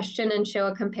each question and show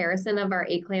a comparison of our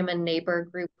ACLAM and neighbor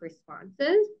group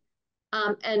responses.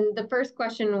 And the first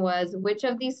question was, which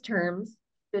of these terms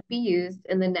should be used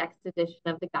in the next edition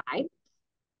of the guide?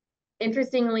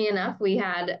 Interestingly enough, we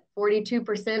had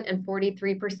 42% and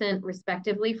 43%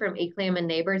 respectively from ACLAM and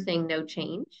neighbor saying no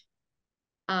change.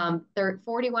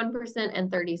 41%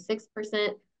 and 36%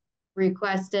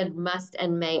 requested must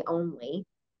and may only.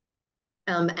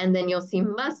 And then you'll see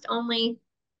must only,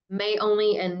 may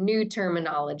only, and new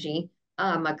terminology.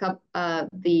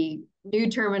 The new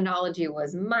terminology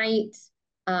was might,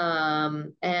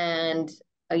 and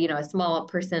a small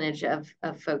percentage of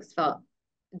folks felt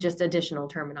just additional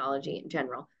terminology in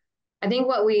general. I think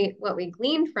what we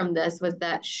gleaned from this was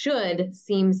that should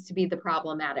seems to be the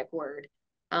problematic word.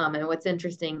 And what's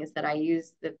interesting is that I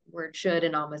use the word should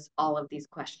in almost all of these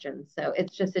questions. So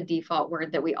it's just a default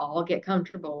word that we all get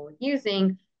comfortable with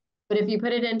using. But if you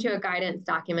put it into a guidance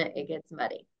document, it gets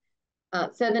muddy.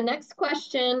 So the next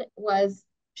question was,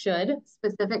 should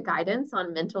specific guidance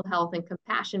on mental health and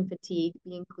compassion fatigue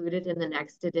be included in the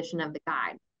next edition of the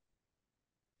guide?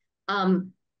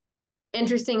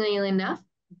 Interestingly enough,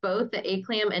 both the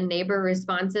ACLAM and neighbor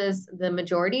responses, the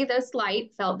majority, though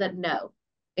slight, felt that no,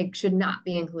 it should not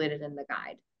be included in the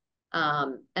guide.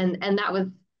 And that was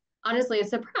honestly a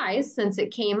surprise since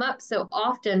it came up so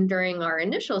often during our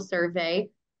initial survey.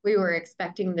 We were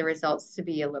expecting the results to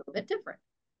be a little bit different.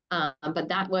 But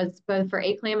that was both for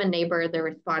ACLAM and neighbor, the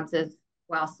responses,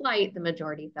 while slight, the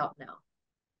majority felt no.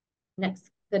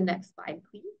 The next slide,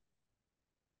 please.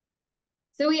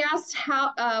 So we asked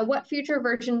what future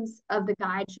versions of the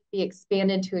guide should be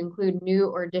expanded to include new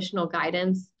or additional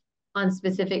guidance on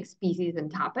specific species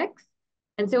and topics.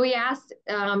 And so we asked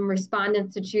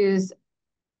respondents to choose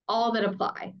all that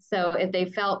apply. So if they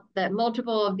felt that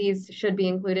multiple of these should be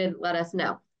included, let us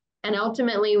know. And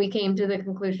ultimately, we came to the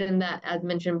conclusion that, as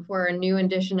mentioned before, a new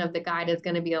edition of the guide is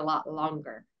going to be a lot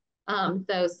longer.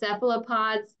 So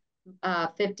cephalopods,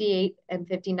 58 and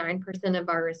 59% of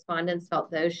our respondents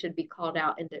felt those should be called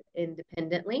out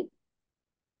independently.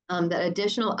 That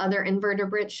additional other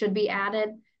invertebrates should be added.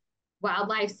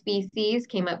 Wildlife species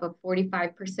came up with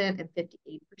 45% and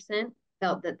 58%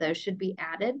 felt that those should be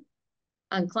added.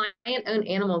 Client-owned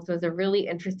animals was a really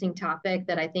interesting topic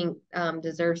that I think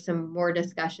deserves some more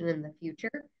discussion in the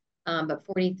future. But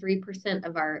 43%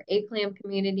 of our ACLAM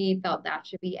community felt that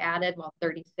should be added, while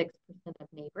 36% of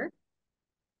neighbor.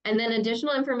 And then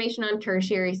additional information on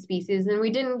tertiary species, and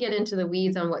we didn't get into the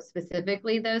weeds on what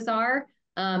specifically those are,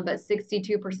 but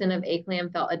 62% of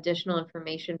ACLAM felt additional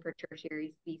information for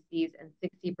tertiary species and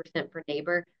 60% for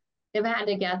neighbor. If I had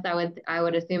to guess, I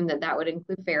would assume that would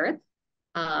include ferrets.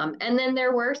 And then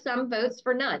there were some votes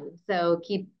for none. So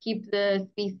keep the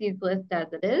species list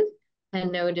as it is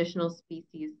and no additional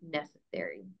species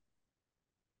necessary.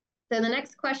 So the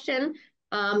next question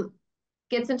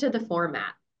gets into the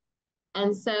format.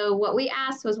 And so what we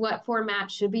asked was what format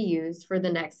should be used for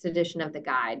the next edition of the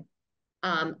guide.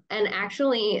 And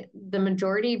actually the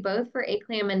majority, both for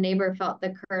ACLAM and neighbor, felt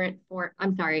the current form,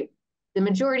 the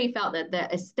majority felt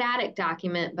that a static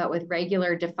document, but with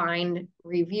regular defined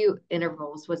review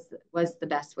intervals was the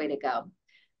best way to go.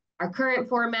 Our current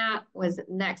format was at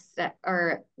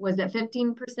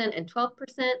 15% and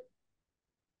 12%.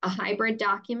 A hybrid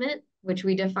document, which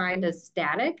we defined as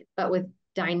static, but with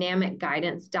dynamic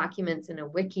guidance documents in a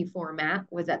wiki format,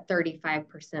 was at 35%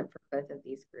 for both of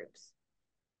these groups.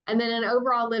 And then an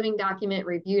overall living document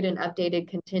reviewed and updated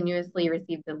continuously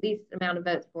received the least amount of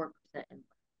votes, 4%.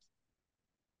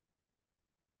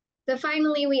 So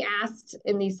finally, we asked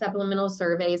in these supplemental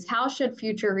surveys, how should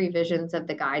future revisions of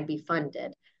the guide be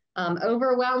funded?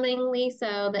 Overwhelmingly,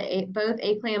 so both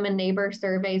ACLAM and neighbor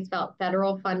surveys felt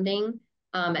federal funding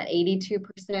at 82%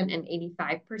 and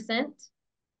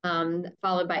 85%,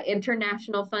 followed by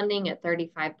international funding at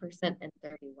 35% and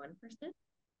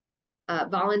 31%.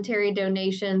 Voluntary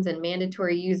donations and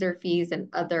mandatory user fees and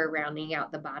other rounding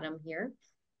out the bottom here.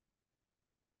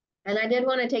 And I did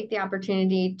want to take the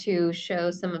opportunity to show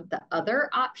some of the other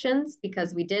options,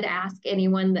 because we did ask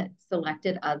anyone that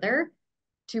selected other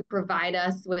to provide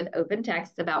us with open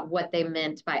text about what they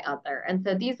meant by other. And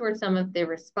so these were some of the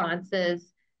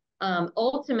responses.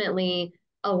 Ultimately,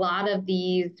 a lot of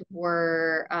these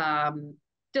were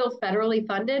still federally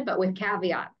funded, but with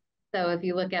caveats. So if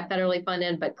you look at federally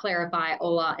funded, but clarify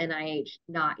OLA, NIH,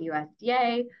 not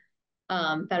USDA,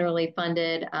 federally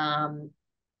funded.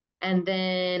 And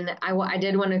then I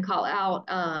did want to call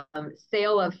out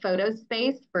sale of photo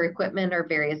space for equipment or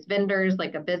various vendors,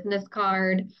 like a business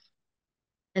card.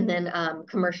 And then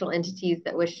commercial entities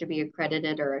that wish to be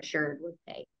accredited or assured would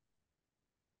pay.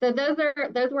 So those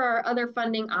were our other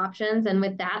funding options. And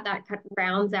with that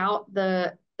rounds out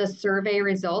the survey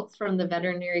results from the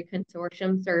Veterinary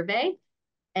Consortium survey.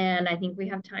 And I think we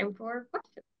have time for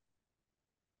questions.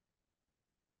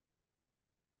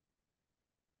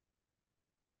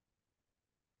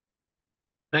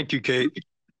 Thank you, Kate.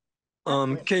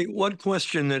 Kate, one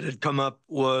question that had come up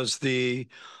was the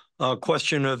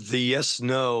question of the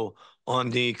yes/no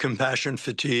on the compassion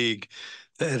fatigue.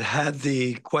 That had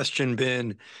the question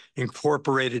been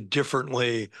incorporated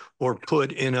differently or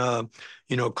put in a,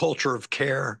 culture of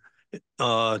care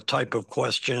type of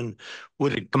question,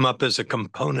 would it come up as a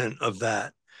component of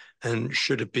that? And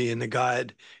should it be in the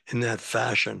guide in that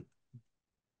fashion?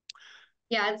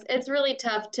 Yeah, it's really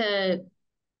tough to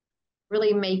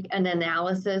really make an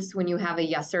analysis when you have a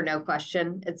yes or no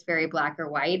question. It's very black or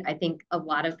white. I think a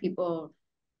lot of people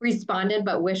responded,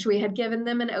 but wish we had given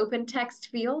them an open text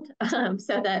field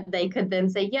so that they could then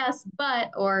say yes, but,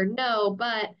 or no,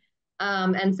 but.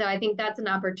 And so I think that's an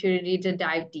opportunity to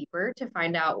dive deeper to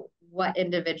find out what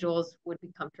individuals would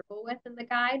be comfortable with in the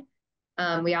guide.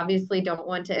 We obviously don't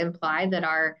want to imply that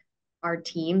our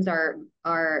teams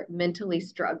are mentally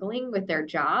struggling with their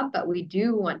job, but we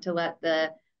do want to let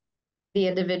the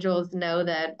individuals know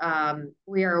that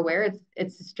we are aware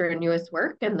it's strenuous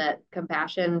work and that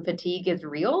compassion fatigue is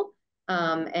real,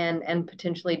 and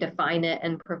potentially define it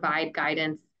and provide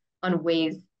guidance on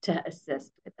ways to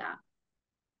assist with that.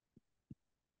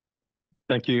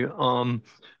 Thank you.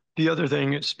 The other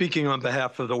thing, speaking on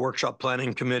behalf of the workshop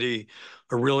planning committee,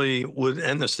 I really would,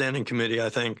 and the standing committee,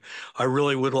 I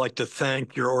really would like to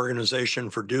thank your organization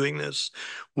for doing this.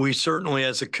 We certainly,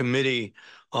 as a committee,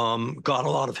 got a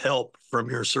lot of help from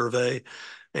your survey.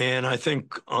 And I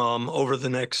think over the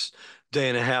next day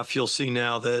and a half, you'll see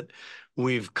now that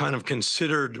we've kind of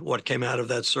considered what came out of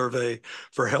that survey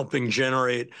for helping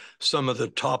generate some of the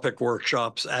topic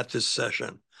workshops at this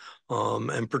session.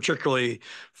 And particularly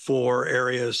for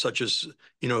areas such as,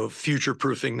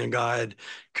 future-proofing the guide,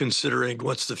 considering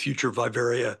what's the future of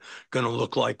Vivaria going to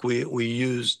look like. We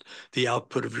used the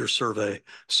output of your survey.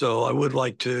 So I would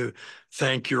like to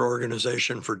thank your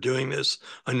organization for doing this.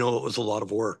 I know it was a lot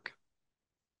of work.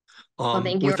 Well,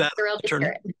 thank you. With that, Thrilled to hear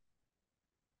it.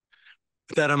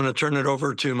 With that, I'm going to turn it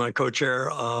over to my co-chair,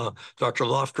 Dr.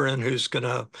 Lofgren, who's going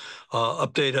to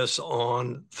update us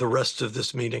on the rest of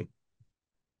this meeting.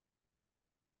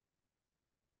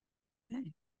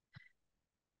 Okay.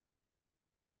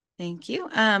 Thank you.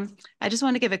 I just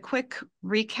want to give a quick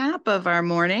recap of our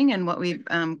morning and what we've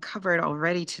covered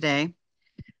already today.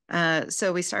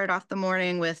 So we started off the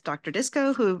morning with Dr.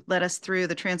 Disco, who led us through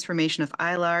the transformation of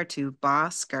ILAR to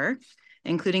BOSCR,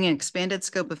 including an expanded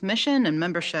scope of mission and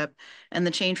membership and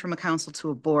the change from a council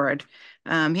to a board.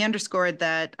 He underscored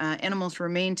that animals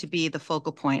remain to be the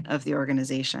focal point of the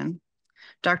organization.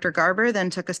 Dr. Garber then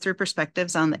took us through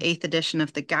perspectives on the 8th edition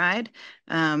of the guide,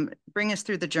 bring us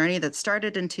through the journey that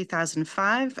started in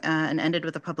 2005 and ended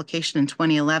with a publication in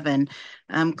 2011,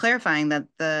 clarifying that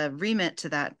the remit to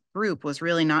that group was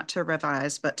really not to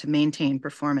revise, but to maintain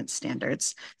performance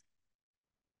standards.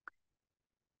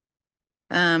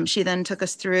 She then took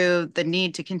us through the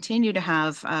need to continue to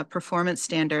have performance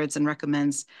standards and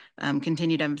recommends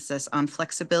continued emphasis on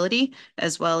flexibility,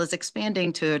 as well as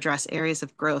expanding to address areas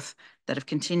of growth that have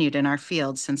continued in our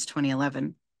field since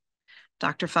 2011.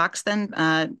 Dr. Fox then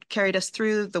carried us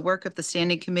through the work of the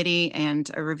standing committee and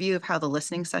a review of how the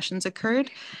listening sessions occurred,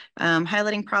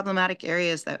 highlighting problematic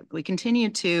areas that we continue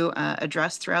to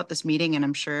address throughout this meeting, and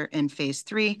I'm sure in phase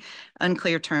 3,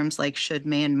 unclear terms like should,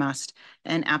 may, and must,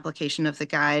 and application of the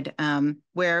guide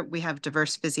where we have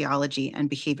diverse physiology and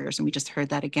behaviors, and we just heard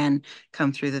that again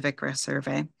come through the VCRA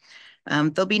survey.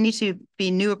 There'll need to be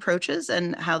new approaches,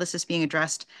 and how this is being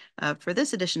addressed for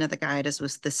this edition of the guide as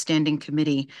was the standing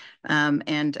committee,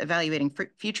 and evaluating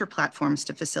future platforms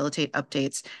to facilitate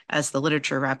updates as the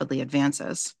literature rapidly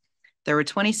advances. There were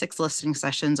 26 listening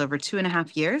sessions over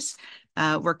 2.5 years.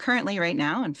 We're currently right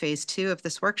now in phase 2 of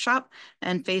this workshop,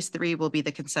 and phase 3 will be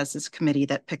the consensus committee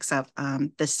that picks up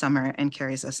this summer and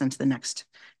carries us into the next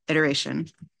iteration.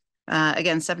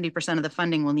 Again, 70% of the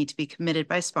funding will need to be committed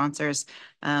by sponsors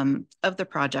of the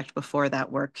project before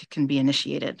that work can be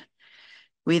initiated.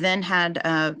 We then had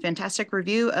a fantastic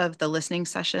review of the listening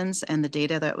sessions and the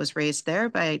data that was raised there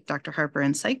by Dr. Harper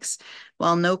and Sykes.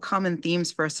 While no common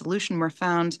themes for a solution were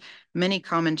found, many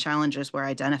common challenges were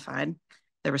identified.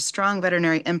 There was strong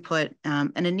veterinary input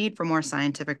and a need for more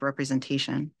scientific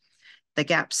representation. The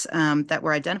gaps that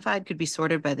were identified could be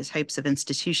sorted by the types of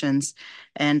institutions,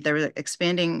 and there were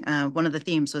expanding, one of the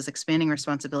themes was expanding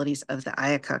responsibilities of the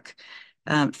IACUC.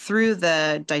 Through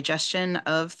the digestion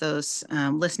of those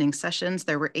listening sessions,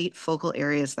 there were 8 focal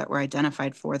areas that were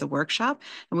identified for the workshop,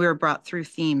 and we were brought through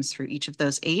themes through each of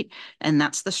those 8, and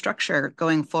that's the structure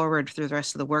going forward through the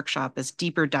rest of the workshop is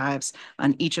deeper dives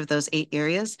on each of those 8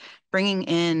 areas, bringing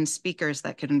in speakers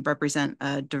that can represent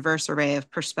a diverse array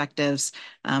of perspectives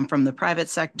from the private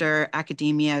sector,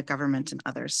 academia, government, and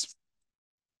others.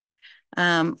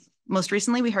 Most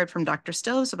recently, we heard from Dr.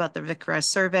 Stills about the VCRACW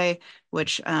survey,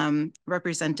 which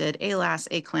represented ALAS,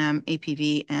 ACLAM,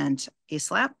 APV, and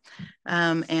ASLAP.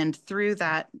 And through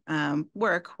that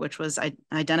work, which was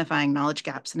identifying knowledge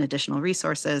gaps and additional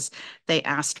resources, they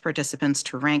asked participants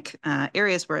to rank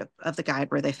areas of the guide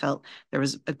where they felt there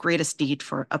was a greatest need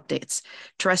for updates.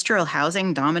 Terrestrial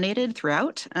housing dominated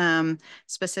throughout,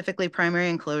 specifically primary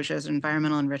enclosures,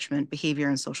 environmental enrichment, behavior,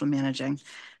 and social managing.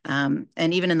 And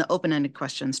even in the open-ended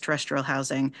questions, terrestrial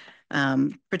housing,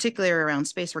 particularly around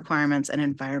space requirements and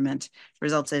environment,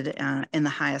 resulted in the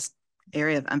highest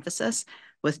area of emphasis,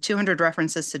 with 200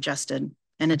 references suggested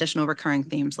and additional recurring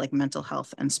themes like mental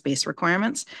health and space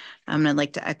requirements. And I'd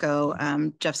like to echo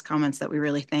Jeff's comments that we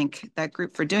really thank that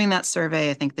group for doing that survey.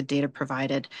 I think the data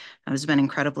provided has been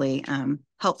incredibly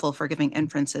helpful for giving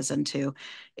inferences into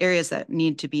areas that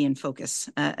need to be in focus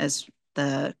as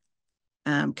the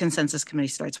consensus committee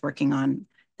starts working on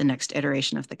the next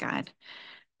iteration of the guide.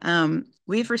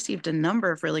 We've received a number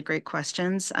of really great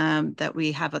questions that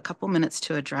we have a couple minutes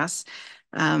to address.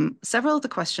 Several of the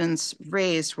questions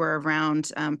raised were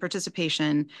around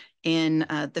participation in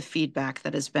the feedback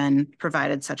that has been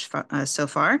provided so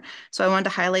far. So I wanted to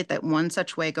highlight that one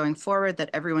such way going forward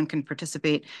that everyone can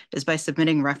participate is by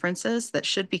submitting references that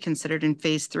should be considered in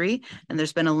phase 3. And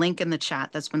there's been a link in the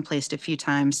chat that's been placed a few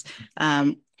times.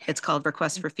 It's called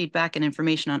Requests for Feedback and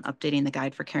Information on Updating the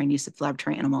Guide for Care and Use of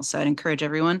Laboratory Animals. So I'd encourage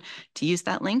everyone to use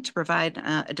that link to provide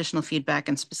additional feedback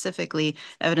and specifically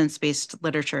evidence-based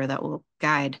literature that will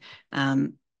guide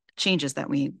changes that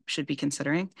we should be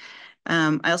considering.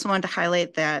 I also wanted to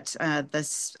highlight that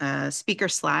the speaker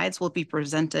slides will be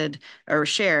presented or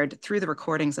shared through the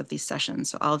recordings of these sessions.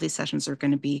 So all of these sessions are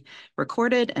going to be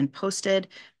recorded and posted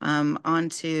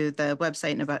onto the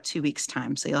website in about 2 weeks'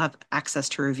 time. So you'll have access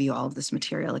to review all of this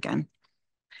material again.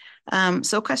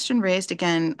 So a question raised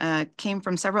again came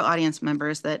from several audience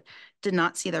members that did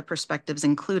not see their perspectives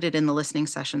included in the listening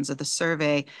sessions of the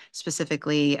survey,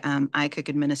 specifically IACUC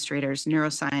administrators,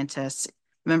 neuroscientists,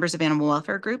 members of animal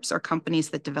welfare groups, or companies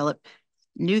that develop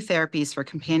new therapies for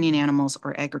companion animals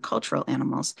or agricultural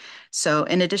animals. So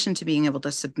in addition to being able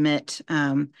to submit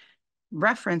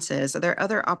references, are there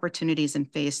other opportunities in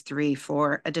phase 3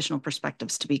 for additional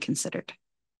perspectives to be considered?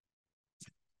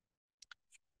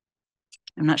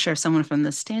 I'm not sure if someone from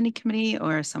the standing committee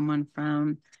or someone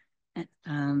from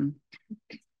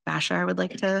Bashar would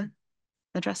like to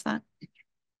address that.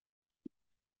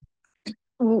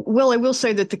 Well, I will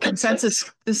say that the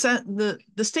consensus, the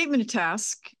statement of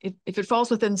task, if it falls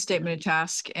within the statement of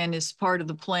task and is part of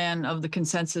the plan of the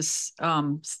consensus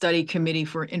study committee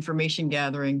for information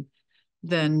gathering,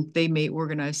 then they may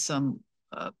organize some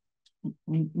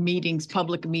meetings,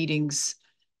 public meetings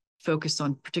focused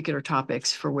on particular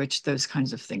topics for which those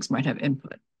kinds of things might have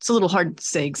input. It's a little hard to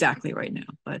say exactly right now,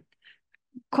 but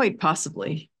quite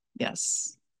possibly,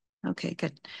 yes. Okay,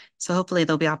 good. So hopefully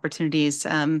there'll be opportunities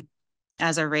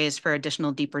as are raised for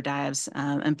additional deeper dives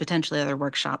and potentially other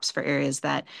workshops for areas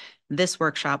that this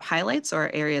workshop highlights or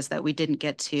areas that we didn't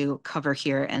get to cover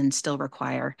here and still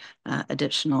require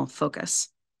additional focus.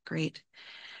 Great.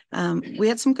 We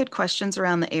had some good questions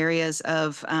around the areas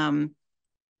of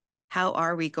how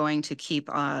are we going to keep,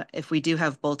 if we do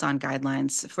have bolt-on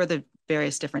guidelines for the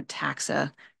various different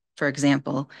taxa, for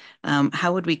example,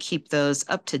 how would we keep those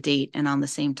up to date and on the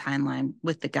same timeline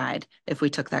with the guide if we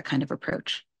took that kind of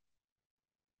approach?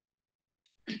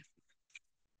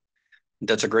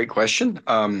 That's a great question.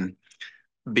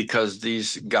 because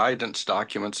these guidance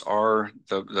documents are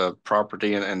the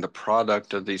property and the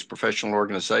product of these professional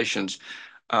organizations,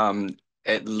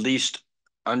 at least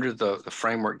under the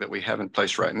framework that we have in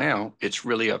place right now, it's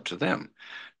really up to them.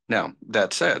 Now,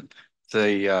 that said,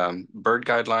 the bird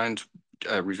guidelines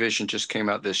revision just came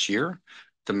out this year.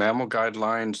 The mammal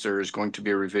guidelines, there is going to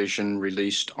be a revision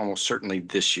released almost certainly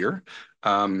this year.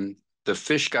 The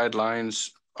fish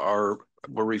guidelines were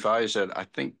revised at, I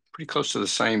think, pretty close to the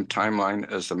same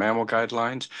timeline as the mammal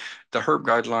guidelines. The herb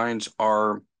guidelines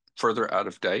are further out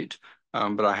of date,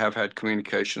 but I have had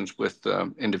communications with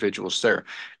individuals there.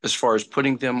 As far as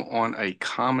putting them on a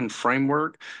common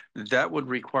framework, that would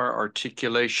require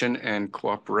articulation and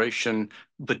cooperation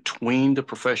between the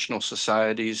professional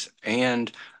societies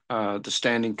and the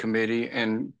standing committee.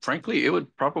 And frankly, it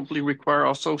would probably require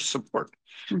also support.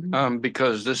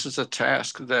 Because this is a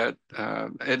task that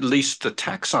at least the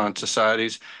taxon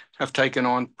societies have taken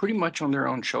on pretty much on their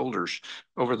own shoulders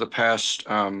over the past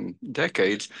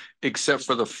decades, except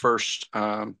for the first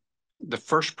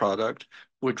product,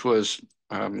 which was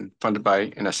funded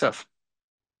by NSF.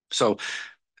 So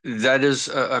that is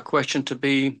a question to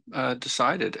be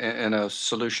decided and a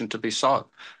solution to be sought.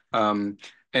 And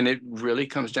it really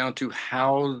comes down to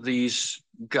how these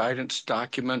guidance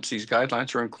documents, these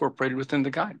guidelines are incorporated within the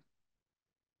guide.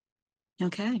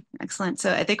 Okay, excellent.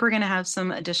 So I think we're going to have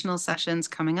some additional sessions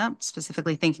coming up,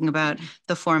 specifically thinking about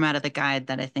the format of the guide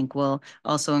that I think will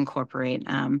also incorporate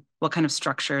what kind of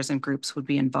structures and groups would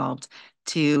be involved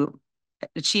to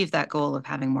achieve that goal of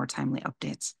having more timely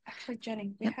updates. Actually,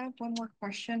 Jenny, we have one more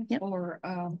question for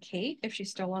Kate, if she's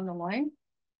still on the line.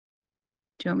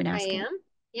 Do you want me to ask? I am.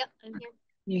 Yep, I'm here.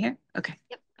 You here? Okay.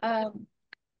 Yep.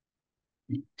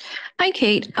 Hi,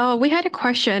 Kate. We had a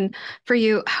question for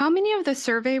you. How many of the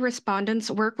survey respondents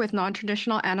work with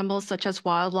non-traditional animals such as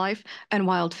wildlife and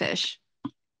wild fish?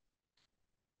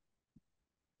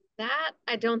 That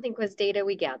I don't think was data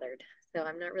we gathered. So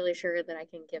I'm not really sure that I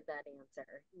can give that answer.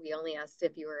 We only asked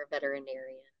if you were a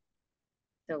veterinarian.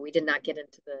 So we did not get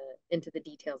into the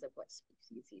details of what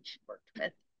species each worked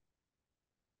with.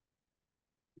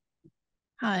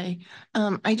 Hi,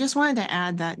 I just wanted to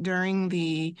add that during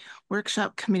the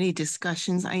workshop committee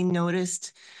discussions, I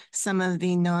noticed some of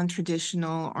the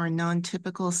non-traditional or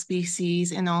non-typical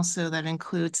species, and also that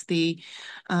includes the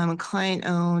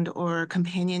client-owned or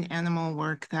companion animal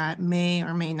work that may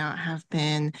or may not have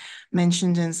been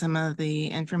mentioned in some of the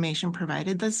information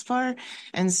provided thus far.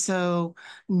 And so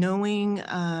knowing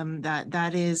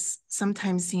that is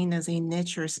sometimes seen as a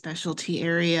niche or specialty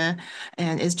area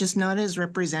and is just not as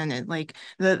represented. Like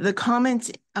the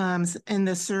comments in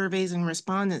the surveys and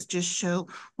respondents just show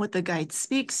what the guide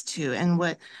speaks to, and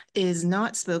what is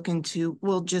not spoken to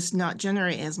will just not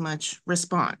generate as much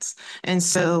response. And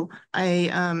so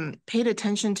I paid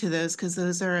attention to those because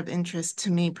those are of interest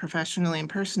to me professionally and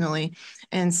personally.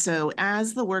 And so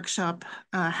as the workshop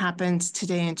happens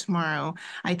today and tomorrow,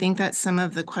 I think that some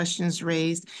of the questions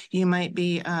raised, you might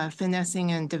be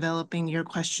finessing and developing your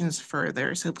questions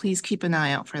further. So please keep an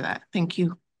eye out for that. Thank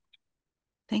you.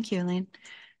 Thank you, Elaine.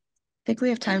 I think we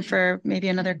have time for maybe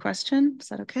another question. Is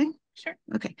that okay? Sure.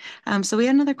 Okay. So we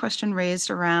had another question raised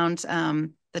around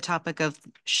the topic of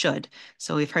should.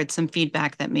 So we've heard some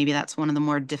feedback that maybe that's one of the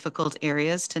more difficult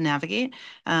areas to navigate.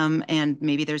 And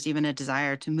maybe there's even a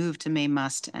desire to move to may,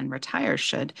 must, and retire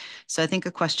should. So I think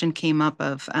a question came up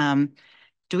of,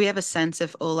 do we have a sense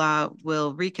if OLA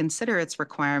will reconsider its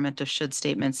requirement of should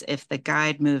statements if the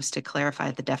guide moves to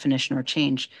clarify the definition or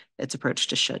change its approach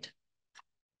to should?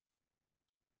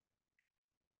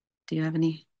 Do you have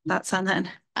any thoughts on that?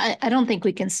 I don't think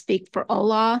we can speak for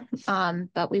OLA,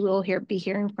 but we will be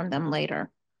hearing from them later.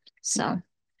 So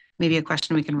maybe a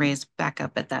question we can raise back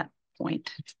up at that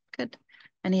point. Good.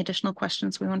 Any additional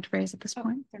questions we want to raise at this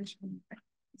point?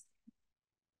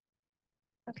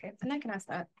 Okay, then I can ask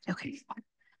that. Okay.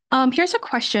 Here's a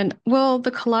question. Will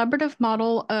the collaborative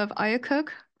model of IACUC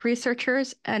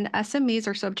researchers and SMEs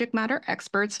or subject matter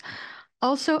experts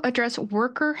also address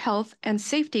worker health and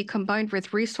safety combined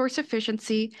with resource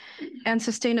efficiency and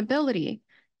sustainability?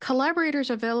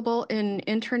 Collaborators available in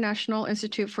International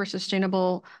Institute for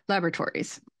Sustainable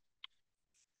Laboratories.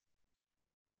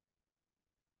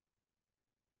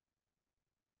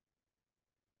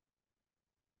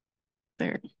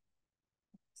 There.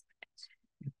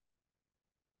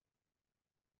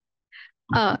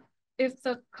 If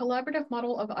the collaborative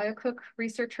model of IACUC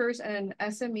researchers and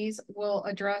SMEs will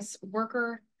address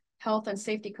worker health and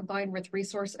safety combined with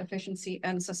resource efficiency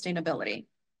and sustainability.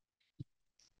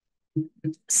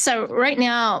 So right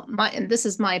now, and this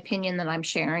is my opinion that I'm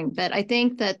sharing, but I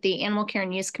think that the Animal Care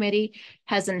and Use Committee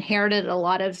has inherited a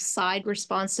lot of side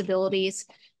responsibilities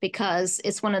because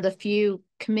it's one of the few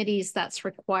committees that's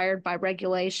required by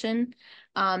regulation.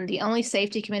 The only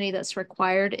safety committee that's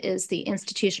required is the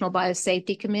Institutional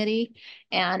Biosafety Committee,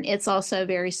 and it's also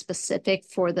very specific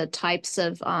for the types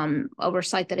of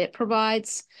oversight that it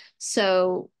provides.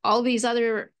 So all these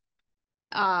other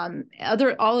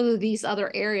all of these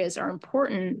other areas are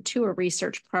important to a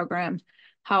research program.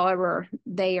 However,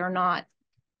 they are not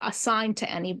assigned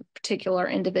to any particular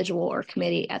individual or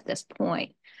committee at this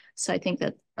point. So I think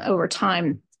that over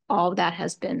time, all of that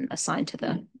has been assigned to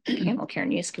the Animal Care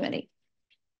and Use Committee.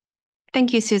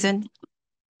 Thank you, Susan.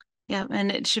 Yeah,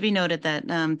 and it should be noted that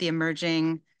the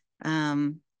emerging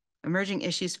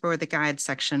issues for the guide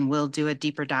section will do a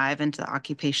deeper dive into the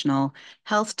occupational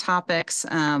health topics,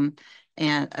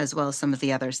 and as well as some of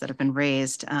the others that have been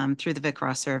raised through the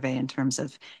VCRACW survey in terms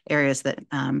of areas that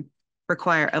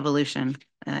require evolution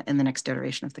in the next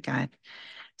iteration of the guide.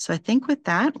 So I think with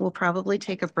that, we'll probably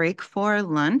take a break for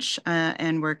lunch,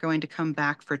 and we're going to come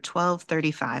back for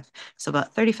 12:35. So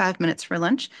about 35 minutes for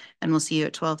lunch, and we'll see you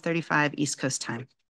at 12:35 East Coast time.